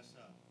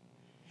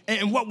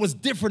 And what was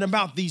different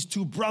about these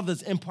two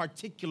brothers, in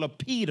particular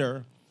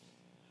Peter,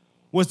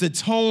 was the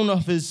tone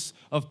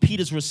of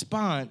Peter's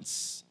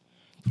response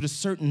to the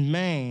certain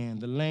man,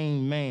 the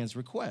lame man's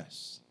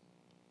request.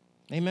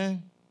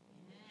 Amen?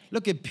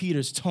 Look at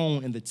Peter's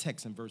tone in the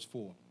text in verse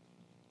 4.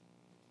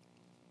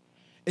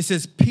 It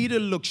says, Peter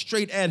looked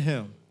straight at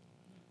him,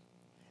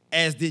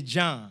 as did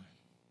John.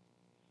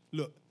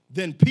 Look,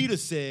 then Peter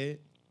said,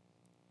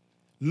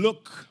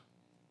 look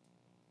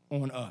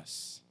on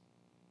us.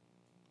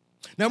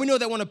 Now we know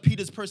that one of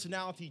Peter's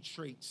personality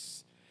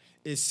traits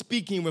is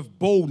speaking with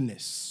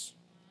boldness.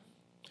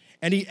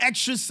 And he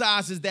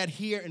exercises that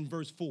here in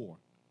verse 4.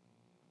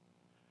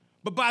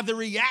 But by the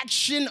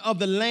reaction of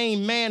the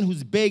lame man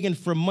who's begging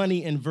for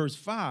money in verse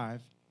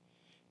 5,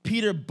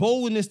 Peter's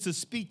boldness to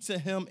speak to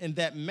him in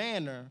that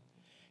manner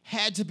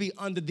had to be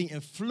under the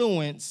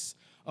influence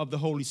of the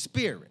Holy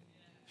Spirit.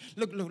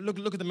 Look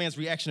at the man's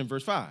reaction in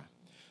verse 5.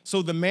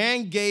 So the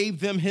man gave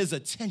them his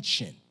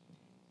attention.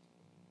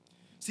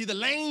 See, the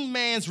lame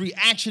man's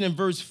reaction in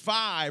verse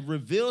 5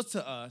 reveals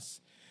to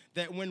us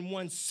that when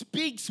one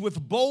speaks with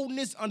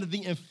boldness under the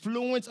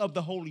influence of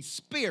the Holy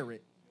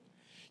Spirit,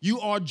 you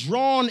are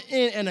drawn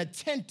in and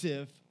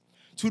attentive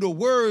to the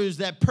words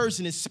that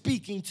person is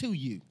speaking to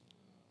you.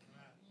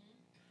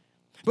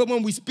 But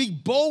when we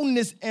speak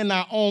boldness in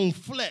our own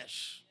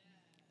flesh,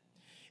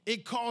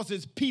 it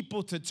causes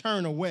people to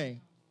turn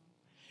away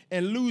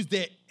and lose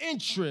their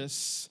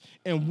interest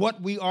in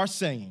what we are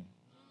saying.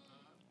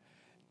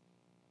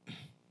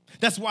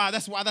 That's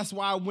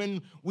why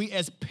when we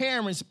as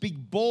parents speak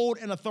bold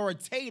and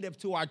authoritative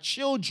to our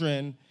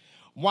children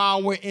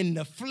while we're in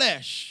the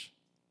flesh,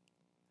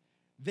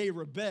 they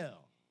rebel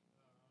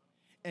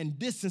and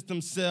distance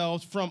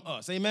themselves from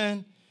us.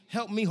 Amen?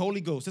 Help me, Holy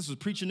Ghost. This was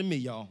preaching to me,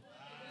 y'all.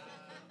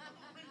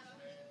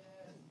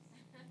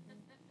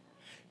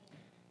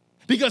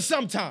 Because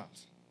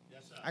sometimes,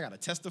 I got to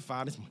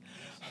testify this morning.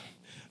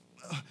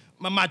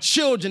 My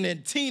children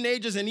and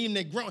teenagers and even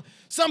they grown,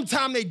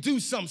 sometimes they do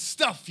some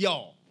stuff,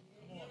 y'all,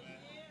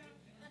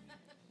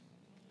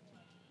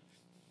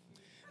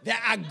 that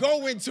I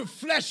go into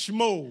flesh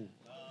mode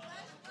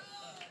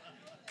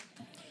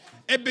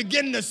and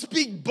begin to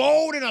speak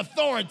bold and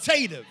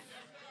authoritative.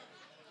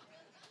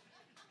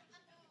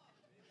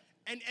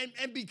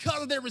 And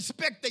because of their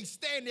respect, they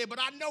stand there. But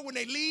I know when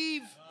they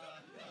leave,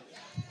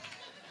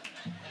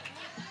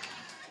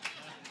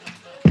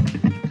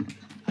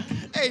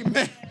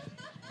 amen.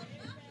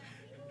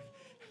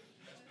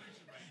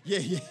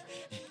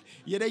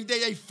 Yeah,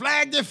 they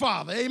flag their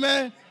father,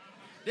 amen.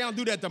 They don't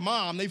do that to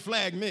mom, they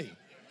flag me.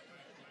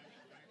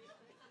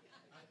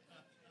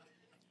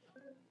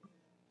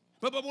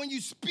 But when you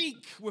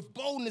speak with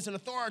boldness and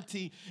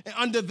authority and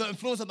under the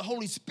influence of the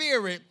Holy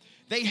Spirit,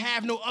 they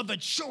have no other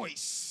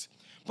choice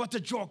but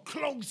to draw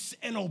close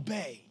and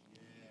obey.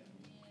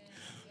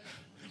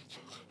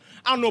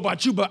 I don't know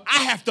about you, but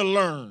I have to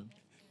learn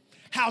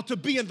how to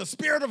be in the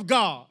Spirit of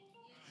God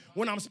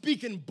when I'm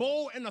speaking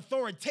bold and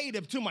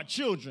authoritative to my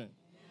children,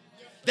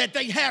 that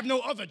they have no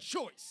other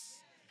choice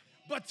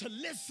but to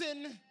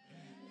listen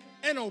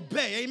and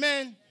obey.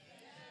 Amen?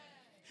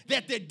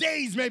 That their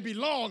days may be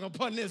long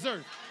upon this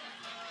earth.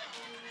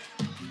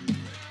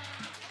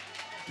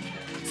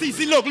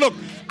 See, look,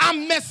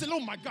 I'm messing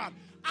them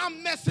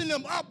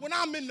up when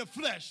I'm in the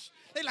flesh.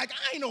 They like,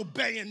 I ain't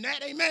obeying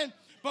that, amen?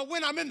 But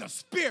when I'm in the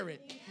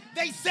Spirit,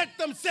 they set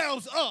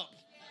themselves up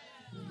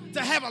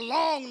to have a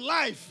long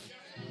life.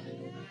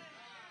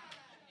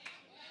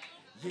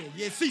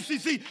 Yeah.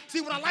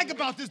 See what I like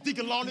about this,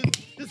 Deacon Long,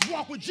 this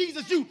walk with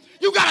Jesus, you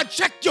got to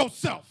check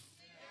yourself.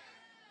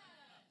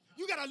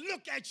 You got to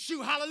look at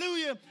you,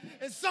 hallelujah.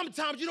 And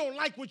sometimes you don't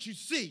like what you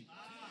see.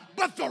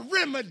 But the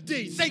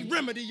remedy, say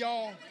remedy,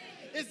 y'all,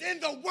 is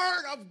in the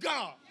Word of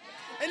God.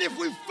 And if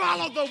we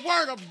follow the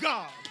Word of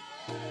God,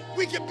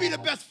 we can be the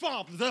best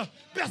fathers, the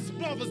best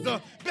mothers,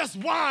 the best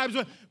wives.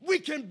 We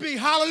can be,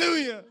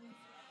 hallelujah.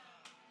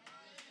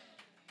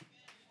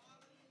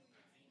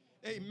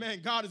 Amen.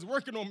 God is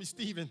working on me,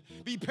 Stephen.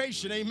 Be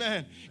patient.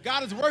 Amen.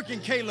 God is working,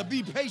 Caleb.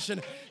 Be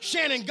patient.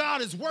 Shannon,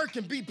 God is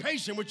working. Be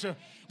patient with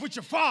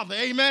your father.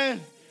 Amen.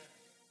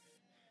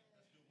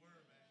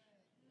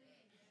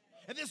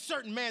 And this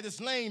certain man,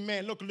 this lame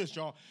man, look at this,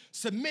 y'all,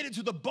 submitted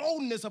to the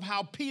boldness of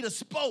how Peter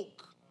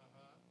spoke.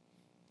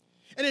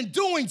 And in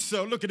doing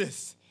so, look at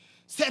this,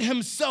 set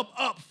himself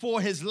up for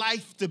his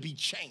life to be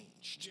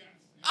changed.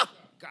 Oh,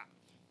 God.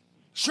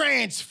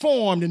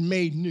 Transformed and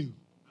made new.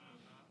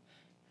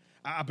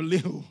 I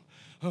believe,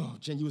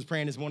 Jen, you was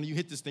praying this morning. You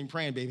hit this thing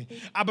praying, baby.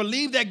 I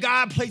believe that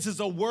God places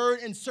a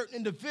word in certain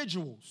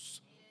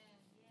individuals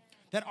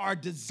that are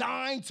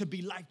designed to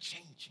be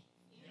life-changing.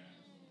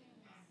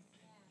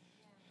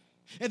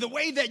 And the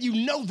way that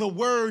you know the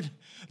word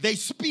they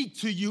speak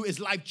to you is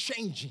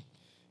life-changing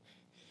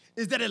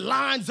is that it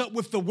lines up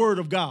with the word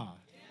of God.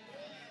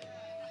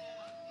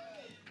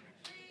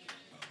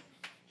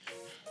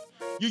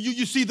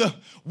 You see, the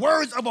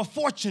words of a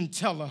fortune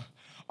teller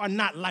are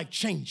not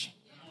life-changing.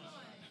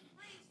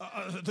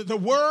 The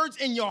words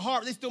in your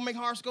heart, they still make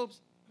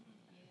horoscopes?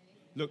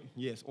 Look,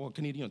 yes, or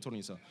Canadian, Tony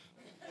yourself.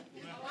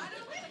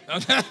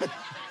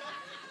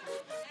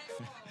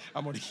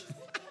 I'm on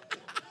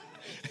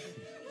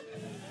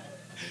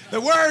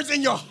the words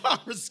in your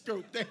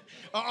horoscope, they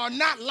are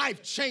not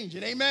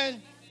life-changing,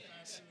 amen?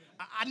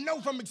 I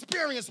know from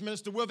experience,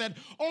 Minister Will, that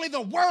only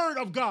the word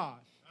of God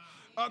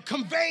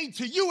conveyed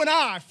to you and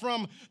I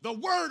from the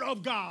word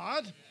of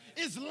God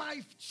is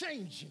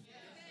life-changing.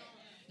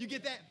 You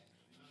get that?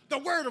 The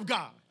word of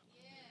God,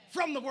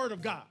 from the word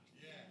of God,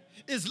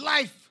 is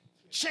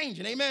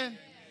life-changing, amen?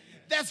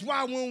 That's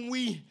why when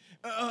we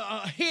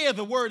hear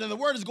the word and the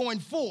word is going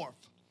forth,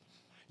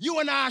 you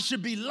and I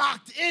should be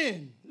locked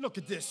in, look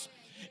at this,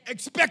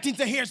 expecting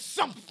to hear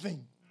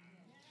something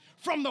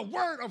from the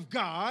word of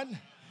God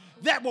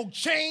that will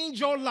change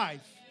your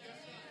life.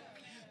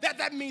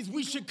 That means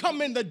we should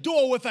come in the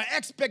door with an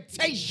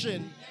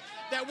expectation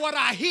that what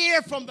I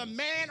hear from the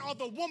man or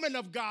the woman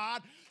of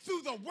God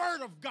through the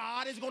word of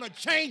God is going to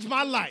change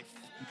my life.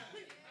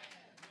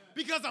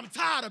 Because I'm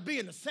tired of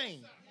being the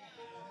same.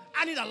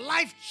 I need a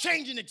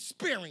life-changing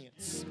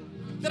experience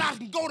that I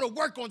can go to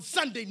work on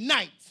Sunday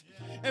night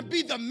and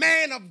be the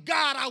man of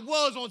God I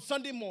was on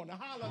Sunday morning.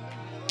 Hallelujah.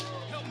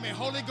 Help me,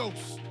 Holy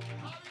Ghost.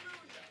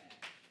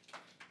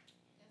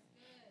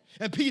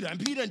 And Peter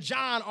and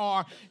John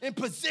are in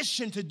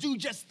position to do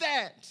just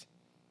that.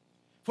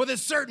 For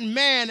this certain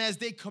man, as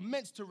they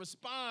commence to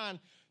respond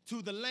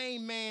to the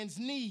lame man's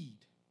need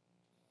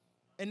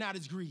and not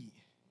his greed.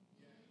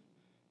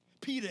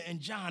 Peter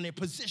and John are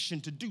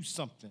positioned to do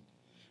something,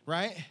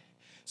 right?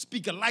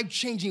 Speak a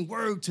life-changing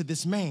word to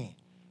this man.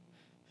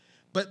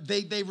 But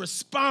they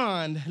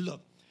respond,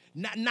 look,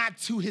 not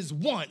to his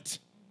want,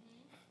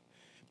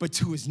 but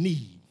to his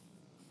need.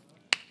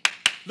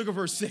 Look at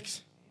verse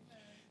 6.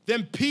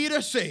 Then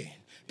Peter said,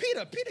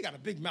 Peter got a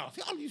big mouth.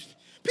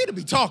 Peter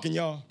be talking,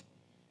 y'all.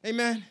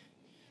 Amen.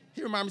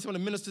 He reminds me of some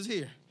of the ministers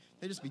here.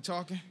 They just be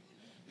talking.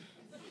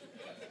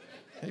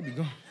 They be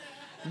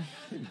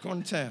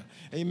going to town.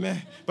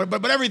 Amen.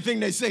 But everything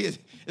they say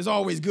is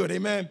always good.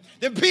 Amen.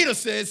 Then Peter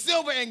says,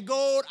 silver and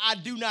gold I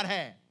do not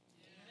have.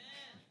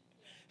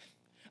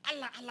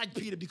 I like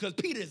Peter because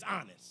Peter is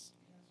honest.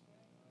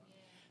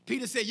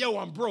 Peter said, yo,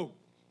 I'm broke.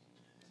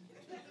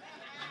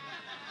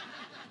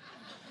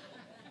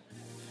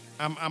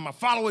 I'm a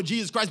follower of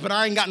Jesus Christ, but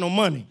I ain't got no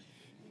money.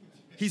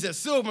 He said,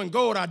 silver and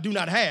gold I do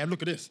not have.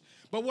 Look at this.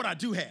 But what I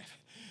do have.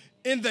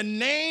 In the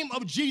name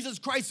of Jesus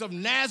Christ of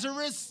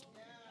Nazareth,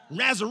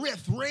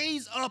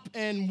 raise up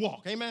and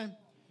walk. Amen.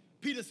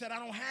 Peter said, I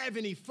don't have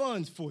any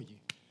funds for you.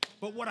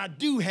 But what I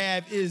do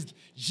have is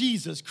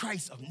Jesus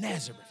Christ of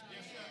Nazareth.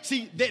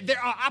 See, there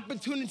are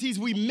opportunities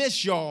we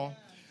miss, y'all,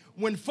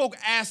 when folk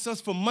ask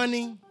us for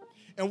money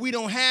and we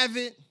don't have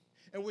it,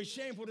 and we're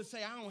shameful to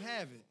say, I don't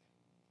have it.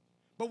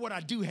 But what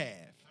I do have.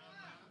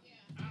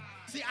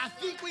 See, I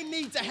think we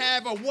need to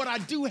have a what I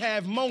do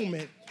have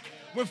moment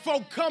when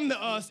folk come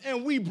to us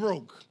and we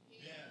broke.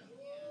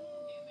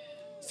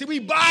 See, we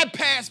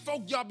bypass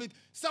folk, y'all, but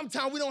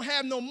sometimes we don't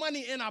have no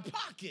money in our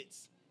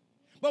pockets.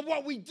 But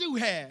what we do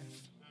have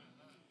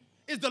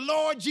is the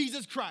Lord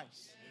Jesus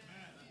Christ.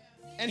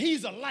 And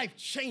he's a life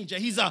changer.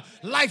 He's a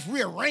life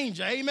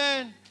rearranger.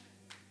 Amen.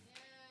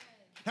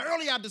 Now,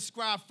 earlier I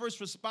described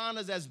first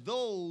responders as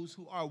those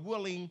who are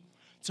willing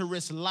to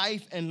risk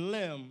life and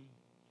limb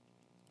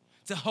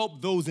to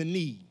help those in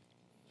need.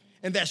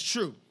 And that's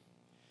true.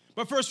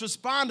 But first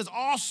responders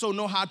also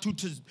know how to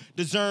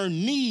discern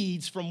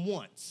needs from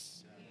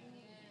wants.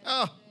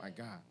 Oh, my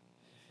God.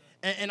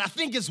 And I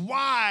think it's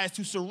wise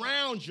to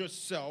surround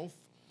yourself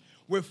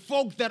with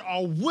folk that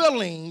are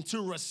willing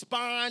to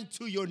respond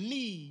to your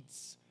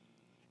needs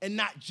and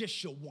not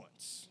just your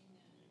wants.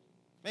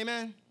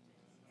 Amen?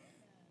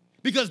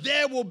 Because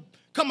there will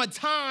come a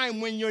time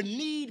when your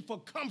need for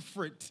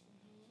comfort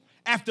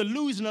after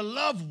losing a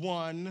loved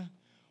one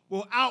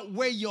will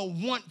outweigh your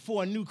want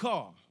for a new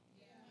car.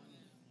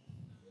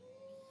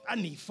 I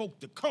need folk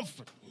to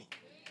comfort me.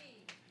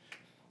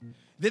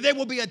 There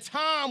will be a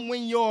time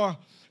when your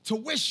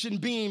tuition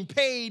being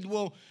paid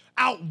will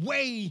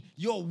outweigh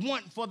your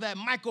want for that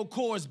Michael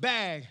Kors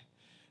bag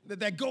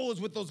that goes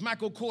with those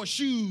Michael Kors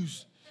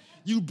shoes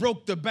you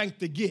broke the bank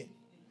to get.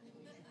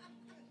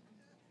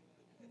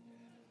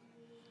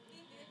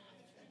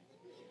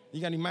 You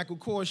got any Michael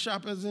Kors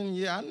shoppers in?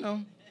 Yeah, I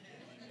know.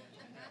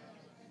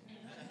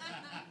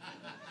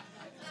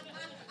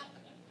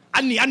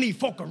 I need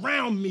folk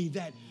around me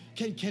that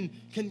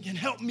can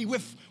help me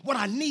with what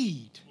I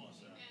need,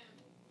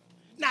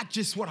 not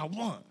just what I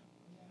want.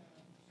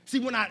 See,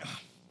 when I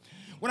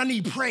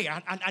need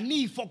prayer, I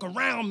need folk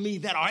around me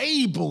that are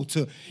able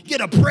to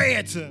get a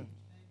prayer to.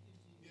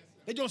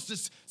 They don't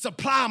just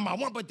supply my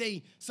want, but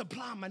they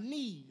supply my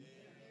need.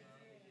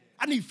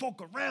 I need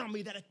folk around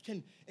me that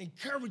can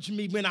encourage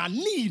me when I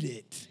need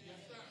it.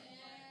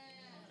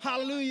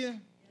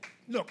 Hallelujah.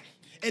 Look,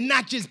 and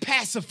not just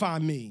pacify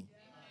me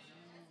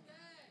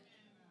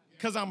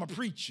because I'm a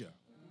preacher.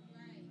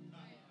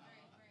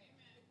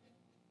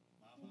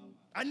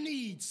 I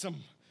need some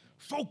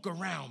folk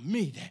around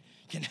me that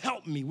can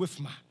help me with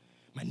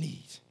my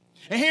needs.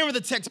 And here in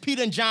the text,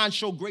 Peter and John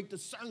show great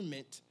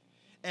discernment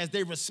as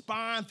they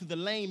respond to the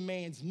lame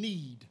man's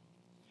need,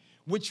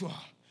 which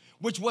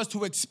was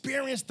to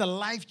experience the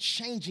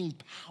life-changing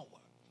power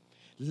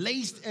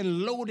laced and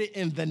loaded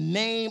in the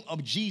name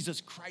of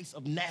Jesus Christ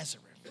of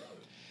Nazareth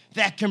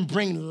that can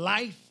bring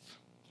life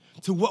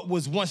to what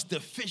was once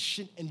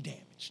deficient and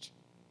damaged.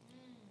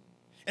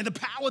 And the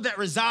power that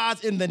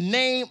resides in the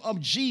name of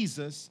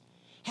Jesus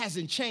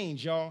hasn't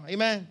changed, y'all.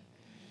 Amen?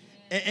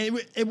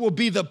 And it will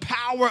be the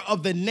power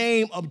of the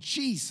name of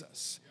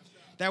Jesus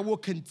that will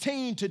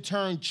continue to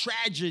turn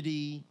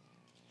tragedy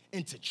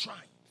into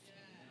triumph.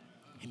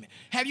 Amen.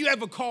 Have you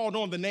ever called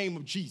on the name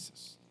of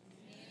Jesus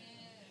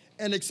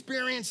and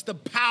experienced the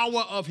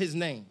power of his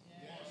name?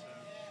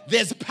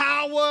 There's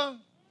power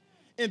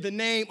in the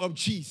name of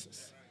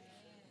Jesus.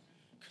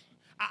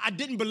 I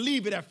didn't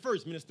believe it at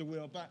first, Minister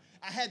Will, but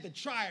I had to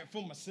try it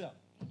for myself.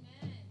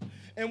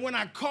 And when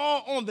I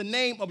call on the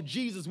name of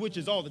Jesus, which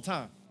is all the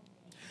time,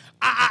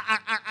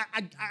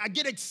 I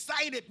get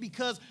excited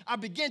because I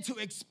begin to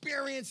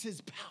experience his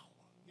power.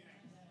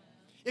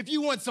 If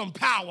you want some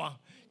power,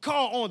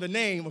 call on the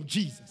name of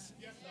Jesus.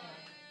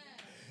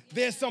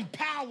 There's some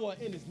power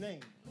in his name.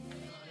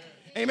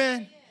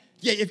 Amen?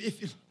 Yeah,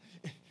 if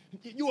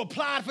you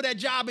applied for that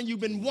job and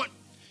you've been wanting,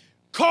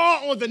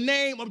 call on the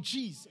name of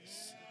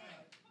Jesus.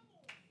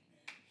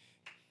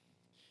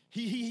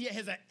 He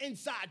has an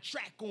inside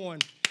track on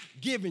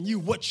giving you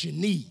what you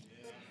need.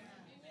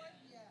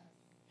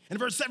 And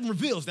verse 7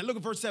 reveals that. Look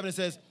at verse 7. It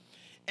says,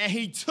 and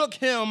he took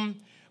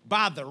him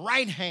by the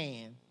right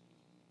hand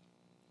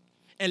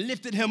and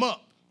lifted him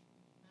up.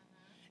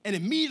 And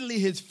immediately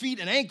his feet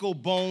and ankle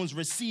bones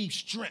received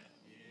strength.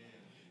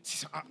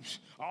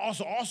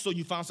 Also,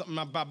 you found something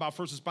about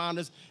first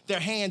responders. They're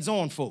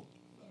hands-on folk.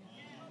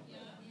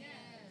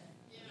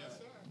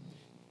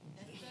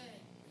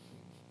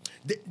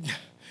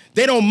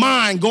 They don't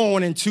mind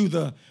going into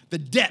the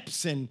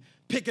depths and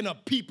picking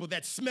up people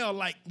that smell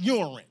like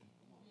urine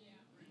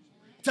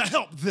to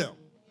help them.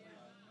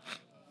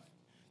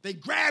 They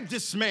grabbed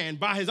this man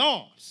by his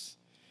arms.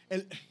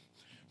 And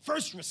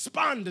first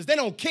responders, they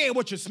don't care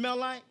what you smell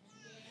like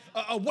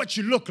or what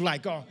you look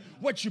like or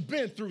what you've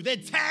been through. Their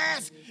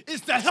task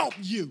is to help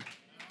you.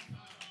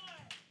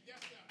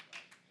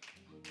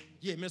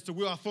 Yeah, Mr.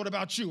 Will, I thought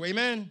about you.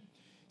 Amen?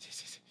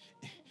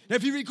 Now,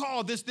 if you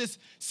recall, this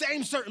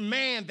same certain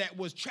man that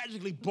was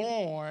tragically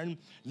born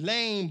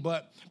lame,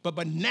 but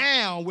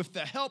now with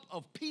the help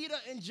of Peter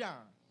and John.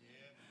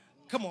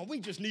 Come on, we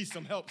just need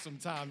some help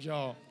sometimes,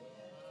 y'all.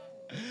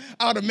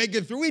 How to make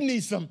it through. We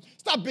need some.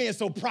 Stop being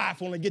so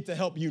prideful and get the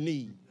help you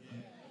need.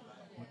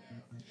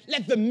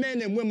 Let the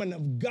men and women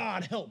of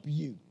God help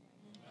you.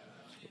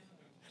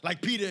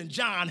 Like Peter and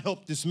John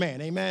helped this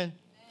man, amen?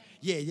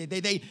 Yeah,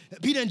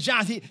 Peter and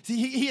John,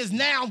 he is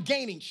now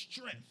gaining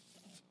strength.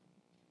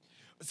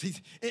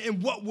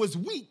 In what was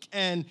weak,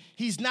 and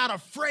he's not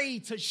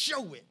afraid to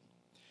show it.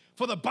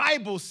 For the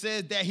Bible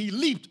says that he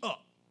leaped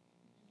up.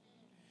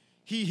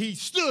 He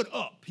stood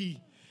up.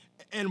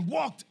 And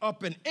walked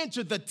up and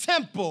entered the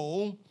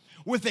temple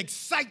with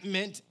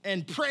excitement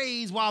and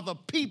praise while the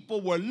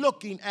people were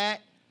looking at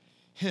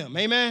him.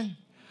 Amen?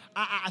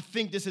 I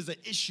think this is an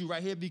issue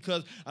right here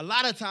because a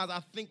lot of times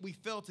I think we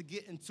fail to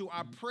get into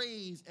our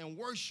praise and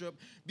worship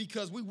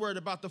because we worried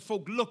about the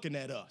folk looking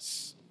at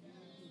us.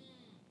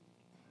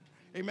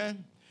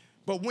 Amen?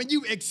 But when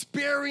you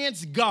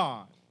experience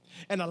God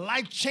in a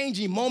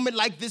life-changing moment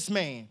like this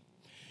man,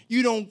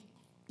 you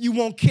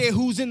won't care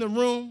who's in the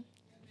room,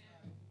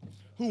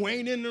 who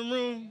ain't in the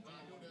room,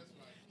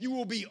 you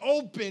will be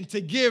open to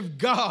give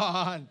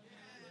God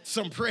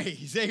some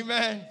praise.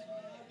 Amen.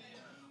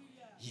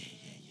 Yeah.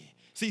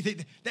 See,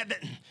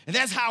 and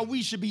that's how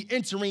we should be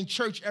entering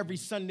church every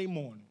Sunday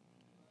morning.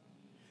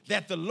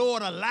 That the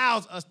Lord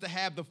allows us to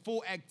have the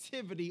full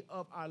activity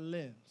of our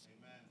limbs.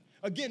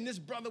 Again, this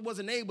brother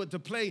wasn't able to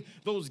play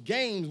those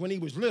games when he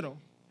was little.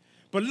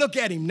 But look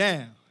at him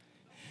now.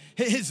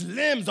 His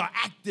limbs are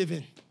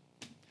active.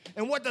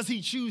 And what does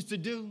he choose to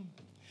do?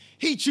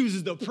 He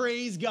chooses to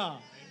praise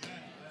God.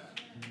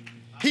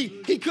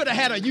 He could have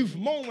had a youth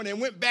moment and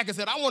went back and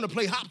said, I want to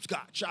play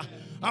hopscotch.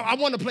 I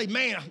want to play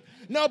man.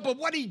 No, but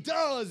what he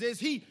does is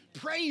he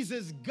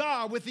praises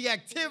God with the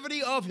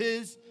activity of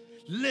his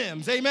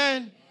limbs.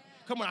 Amen?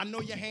 Come on, I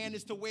know your hand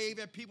is to wave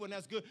at people, and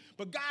that's good.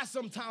 But God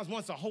sometimes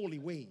wants a holy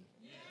wave.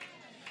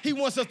 He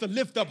wants us to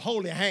lift up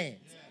holy hands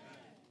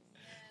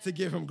to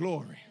give him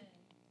glory.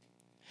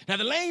 Now,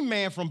 the lame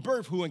man from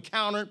birth who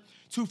encountered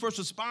two first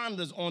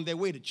responders on their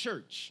way to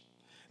church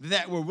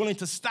that were willing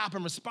to stop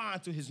and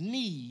respond to his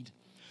need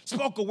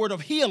spoke a word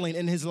of healing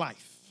in his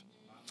life.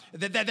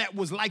 That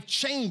was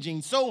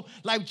life-changing, so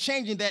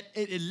life-changing that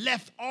it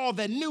left all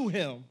that knew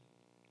him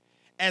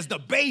as the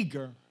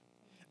beggar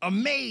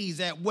amazed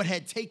at what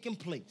had taken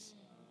place.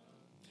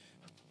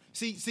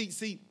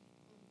 See,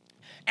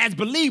 as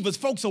believers,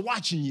 folks are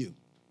watching you.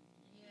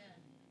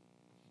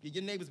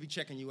 Your neighbors be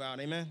checking you out,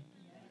 amen?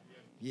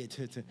 Yeah,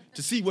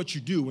 to see what you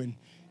do and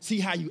see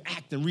how you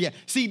act and react.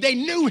 See, they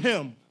knew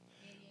him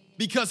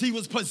because he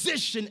was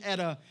positioned at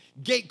a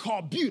gate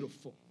called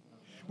Beautiful,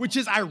 which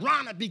is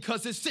ironic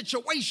because his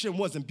situation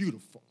wasn't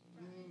beautiful.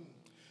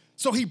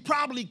 So he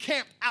probably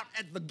camped out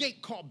at the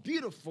gate called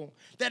Beautiful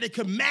that it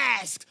could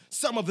mask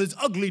some of his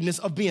ugliness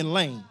of being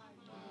lame.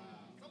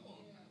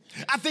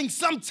 I think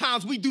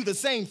sometimes we do the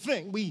same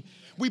thing.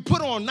 We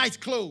put on nice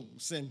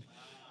clothes and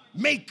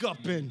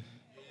makeup and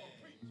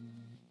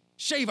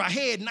shave our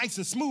head nice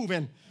and smooth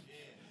and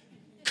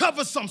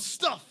cover some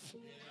stuff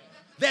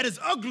that is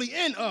ugly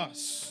in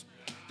us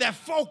that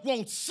folk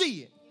won't see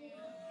it.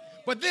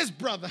 But this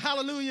brother,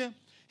 hallelujah,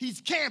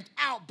 he's camped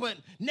out, but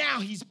now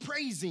he's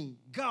praising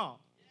God.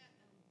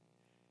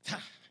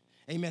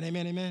 Amen,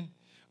 amen, amen.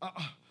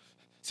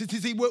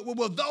 See,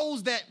 will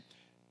those that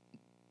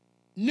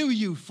knew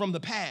you from the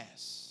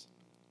past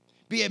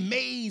be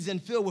amazed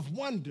and filled with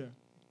wonder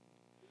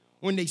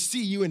when they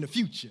see you in the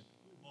future?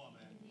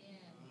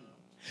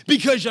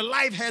 Because your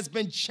life has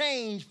been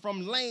changed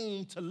from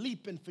lame to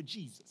leaping for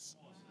Jesus.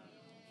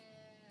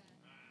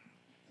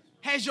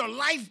 Has your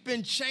life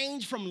been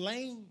changed from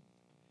lame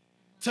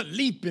to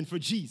leaping for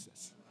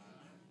Jesus?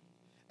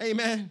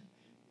 Amen.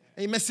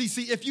 Amen.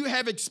 See, if you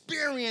have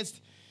experienced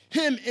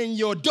him in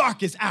your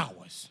darkest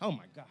hours, oh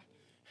my God,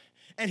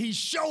 and he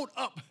showed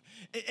up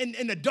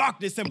in the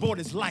darkness and brought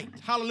his light,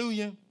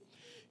 hallelujah,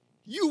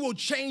 you will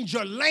change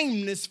your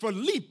lameness for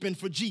leaping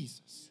for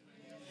Jesus.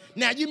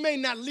 Now, you may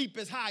not leap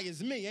as high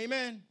as me,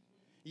 amen?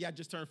 Yeah, I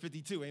just turned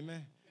 52,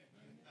 amen?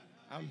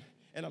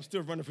 I'm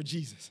still running for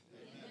Jesus.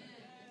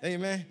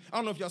 Amen. I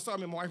don't know if y'all saw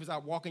me. My wife was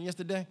out walking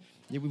yesterday.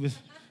 Yeah, we was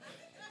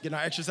getting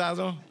our exercise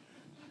on.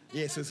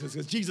 Yeah,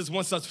 because Jesus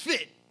wants us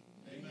fit.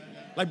 Amen.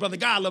 Like Brother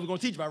Godlove is going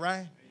to teach about,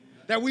 right?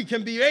 That we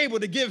can be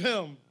able to give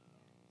him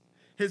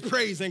his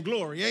praise and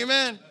glory.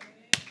 Amen.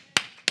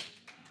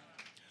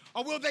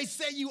 Or will they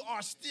say you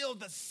are still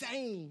the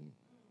same?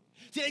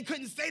 See, they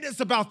couldn't say this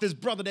about this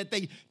brother that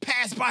they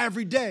passed by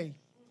every day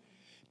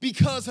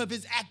because of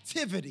his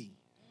activity.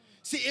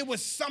 See, it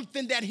was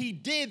something that he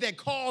did that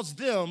caused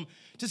them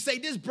to say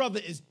this brother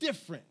is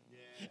different.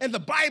 Yeah. And the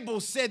Bible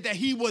said that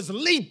he was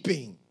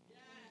leaping. Yeah.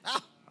 Oh,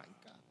 my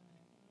God.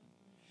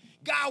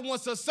 God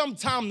wants us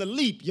sometime to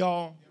leap,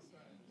 y'all.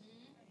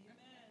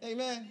 Yes,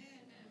 amen. Amen.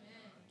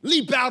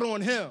 Leap out on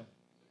him.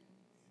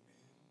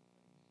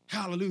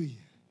 Hallelujah.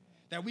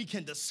 That we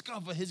can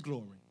discover his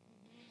glory.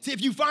 See,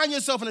 if you find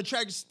yourself in a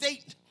tragic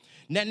state,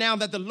 now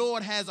that the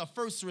Lord has a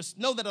first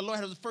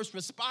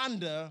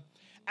responder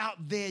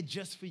out there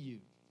just for you.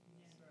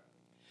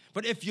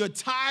 But if you're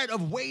tired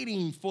of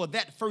waiting for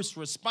that first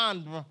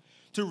responder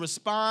to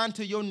respond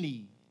to your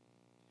need,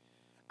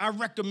 I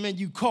recommend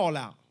you call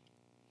out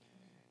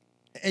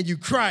and you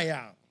cry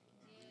out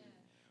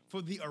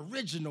for the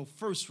original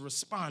first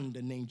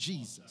responder named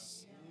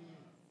Jesus.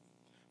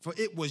 For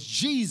it was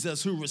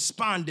Jesus who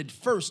responded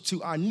first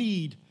to our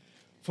need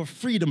for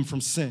freedom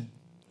from sin.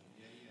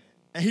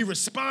 And he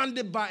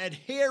responded by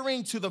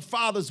adhering to the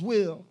Father's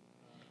will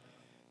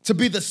to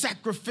be the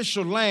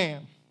sacrificial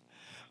lamb,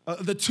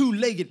 the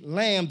two-legged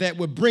lamb that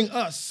would bring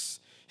us,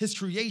 his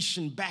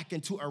creation, back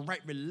into a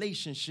right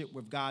relationship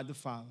with God the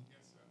Father.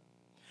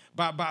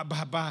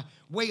 By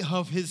way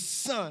of his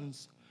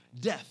son's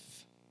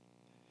death,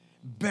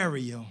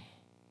 burial,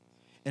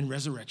 and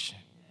resurrection.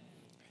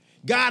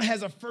 God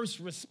has a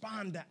first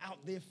responder out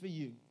there for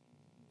you.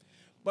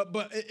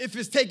 But if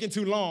it's taking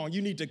too long,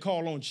 you need to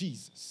call on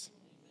Jesus.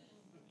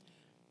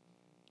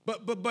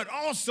 But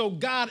also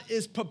God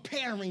is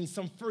preparing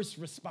some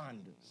first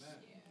responders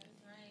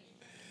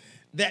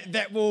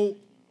that will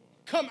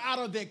come out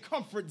of their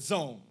comfort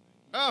zone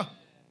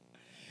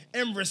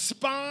and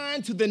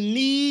respond to the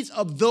needs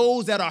of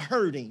those that are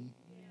hurting,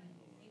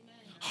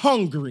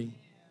 hungry,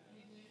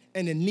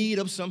 and in need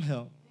of some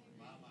help.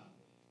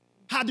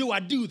 How do I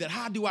do that?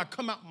 How do I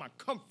come out my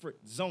comfort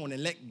zone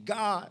and let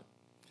God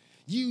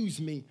use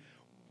me?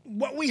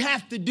 What we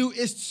have to do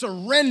is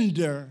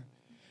surrender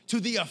to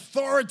the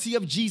authority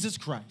of Jesus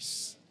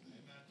Christ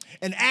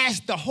and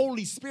ask the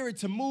Holy Spirit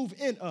to move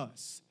in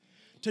us,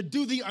 to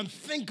do the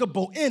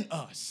unthinkable in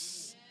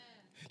us,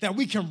 that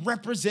we can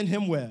represent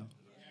him well.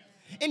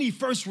 Any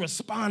first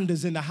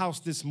responders in the house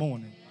this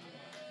morning?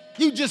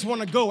 You just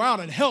want to go out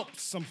and help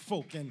some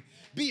folk and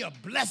be a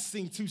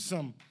blessing to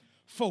some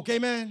folk,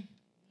 amen?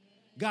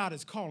 God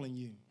is calling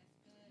you.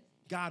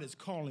 God is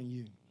calling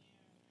you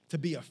to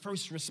be a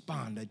first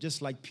responder,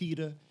 just like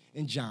Peter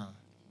and John.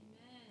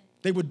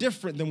 They were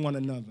different than one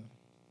another,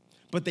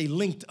 but they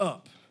linked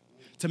up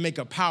to make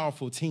a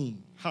powerful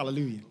team.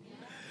 Hallelujah.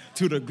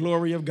 To the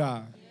glory of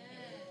God.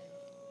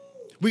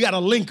 We got to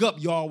link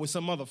up, y'all, with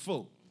some other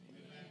folk.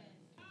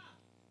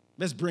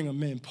 Let's bring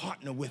them in,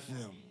 partner with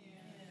them,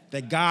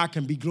 that God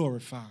can be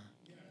glorified,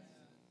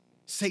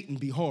 Satan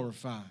be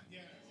horrified,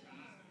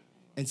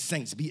 and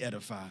saints be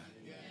edified.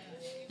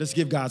 Let's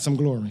give God some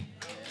glory.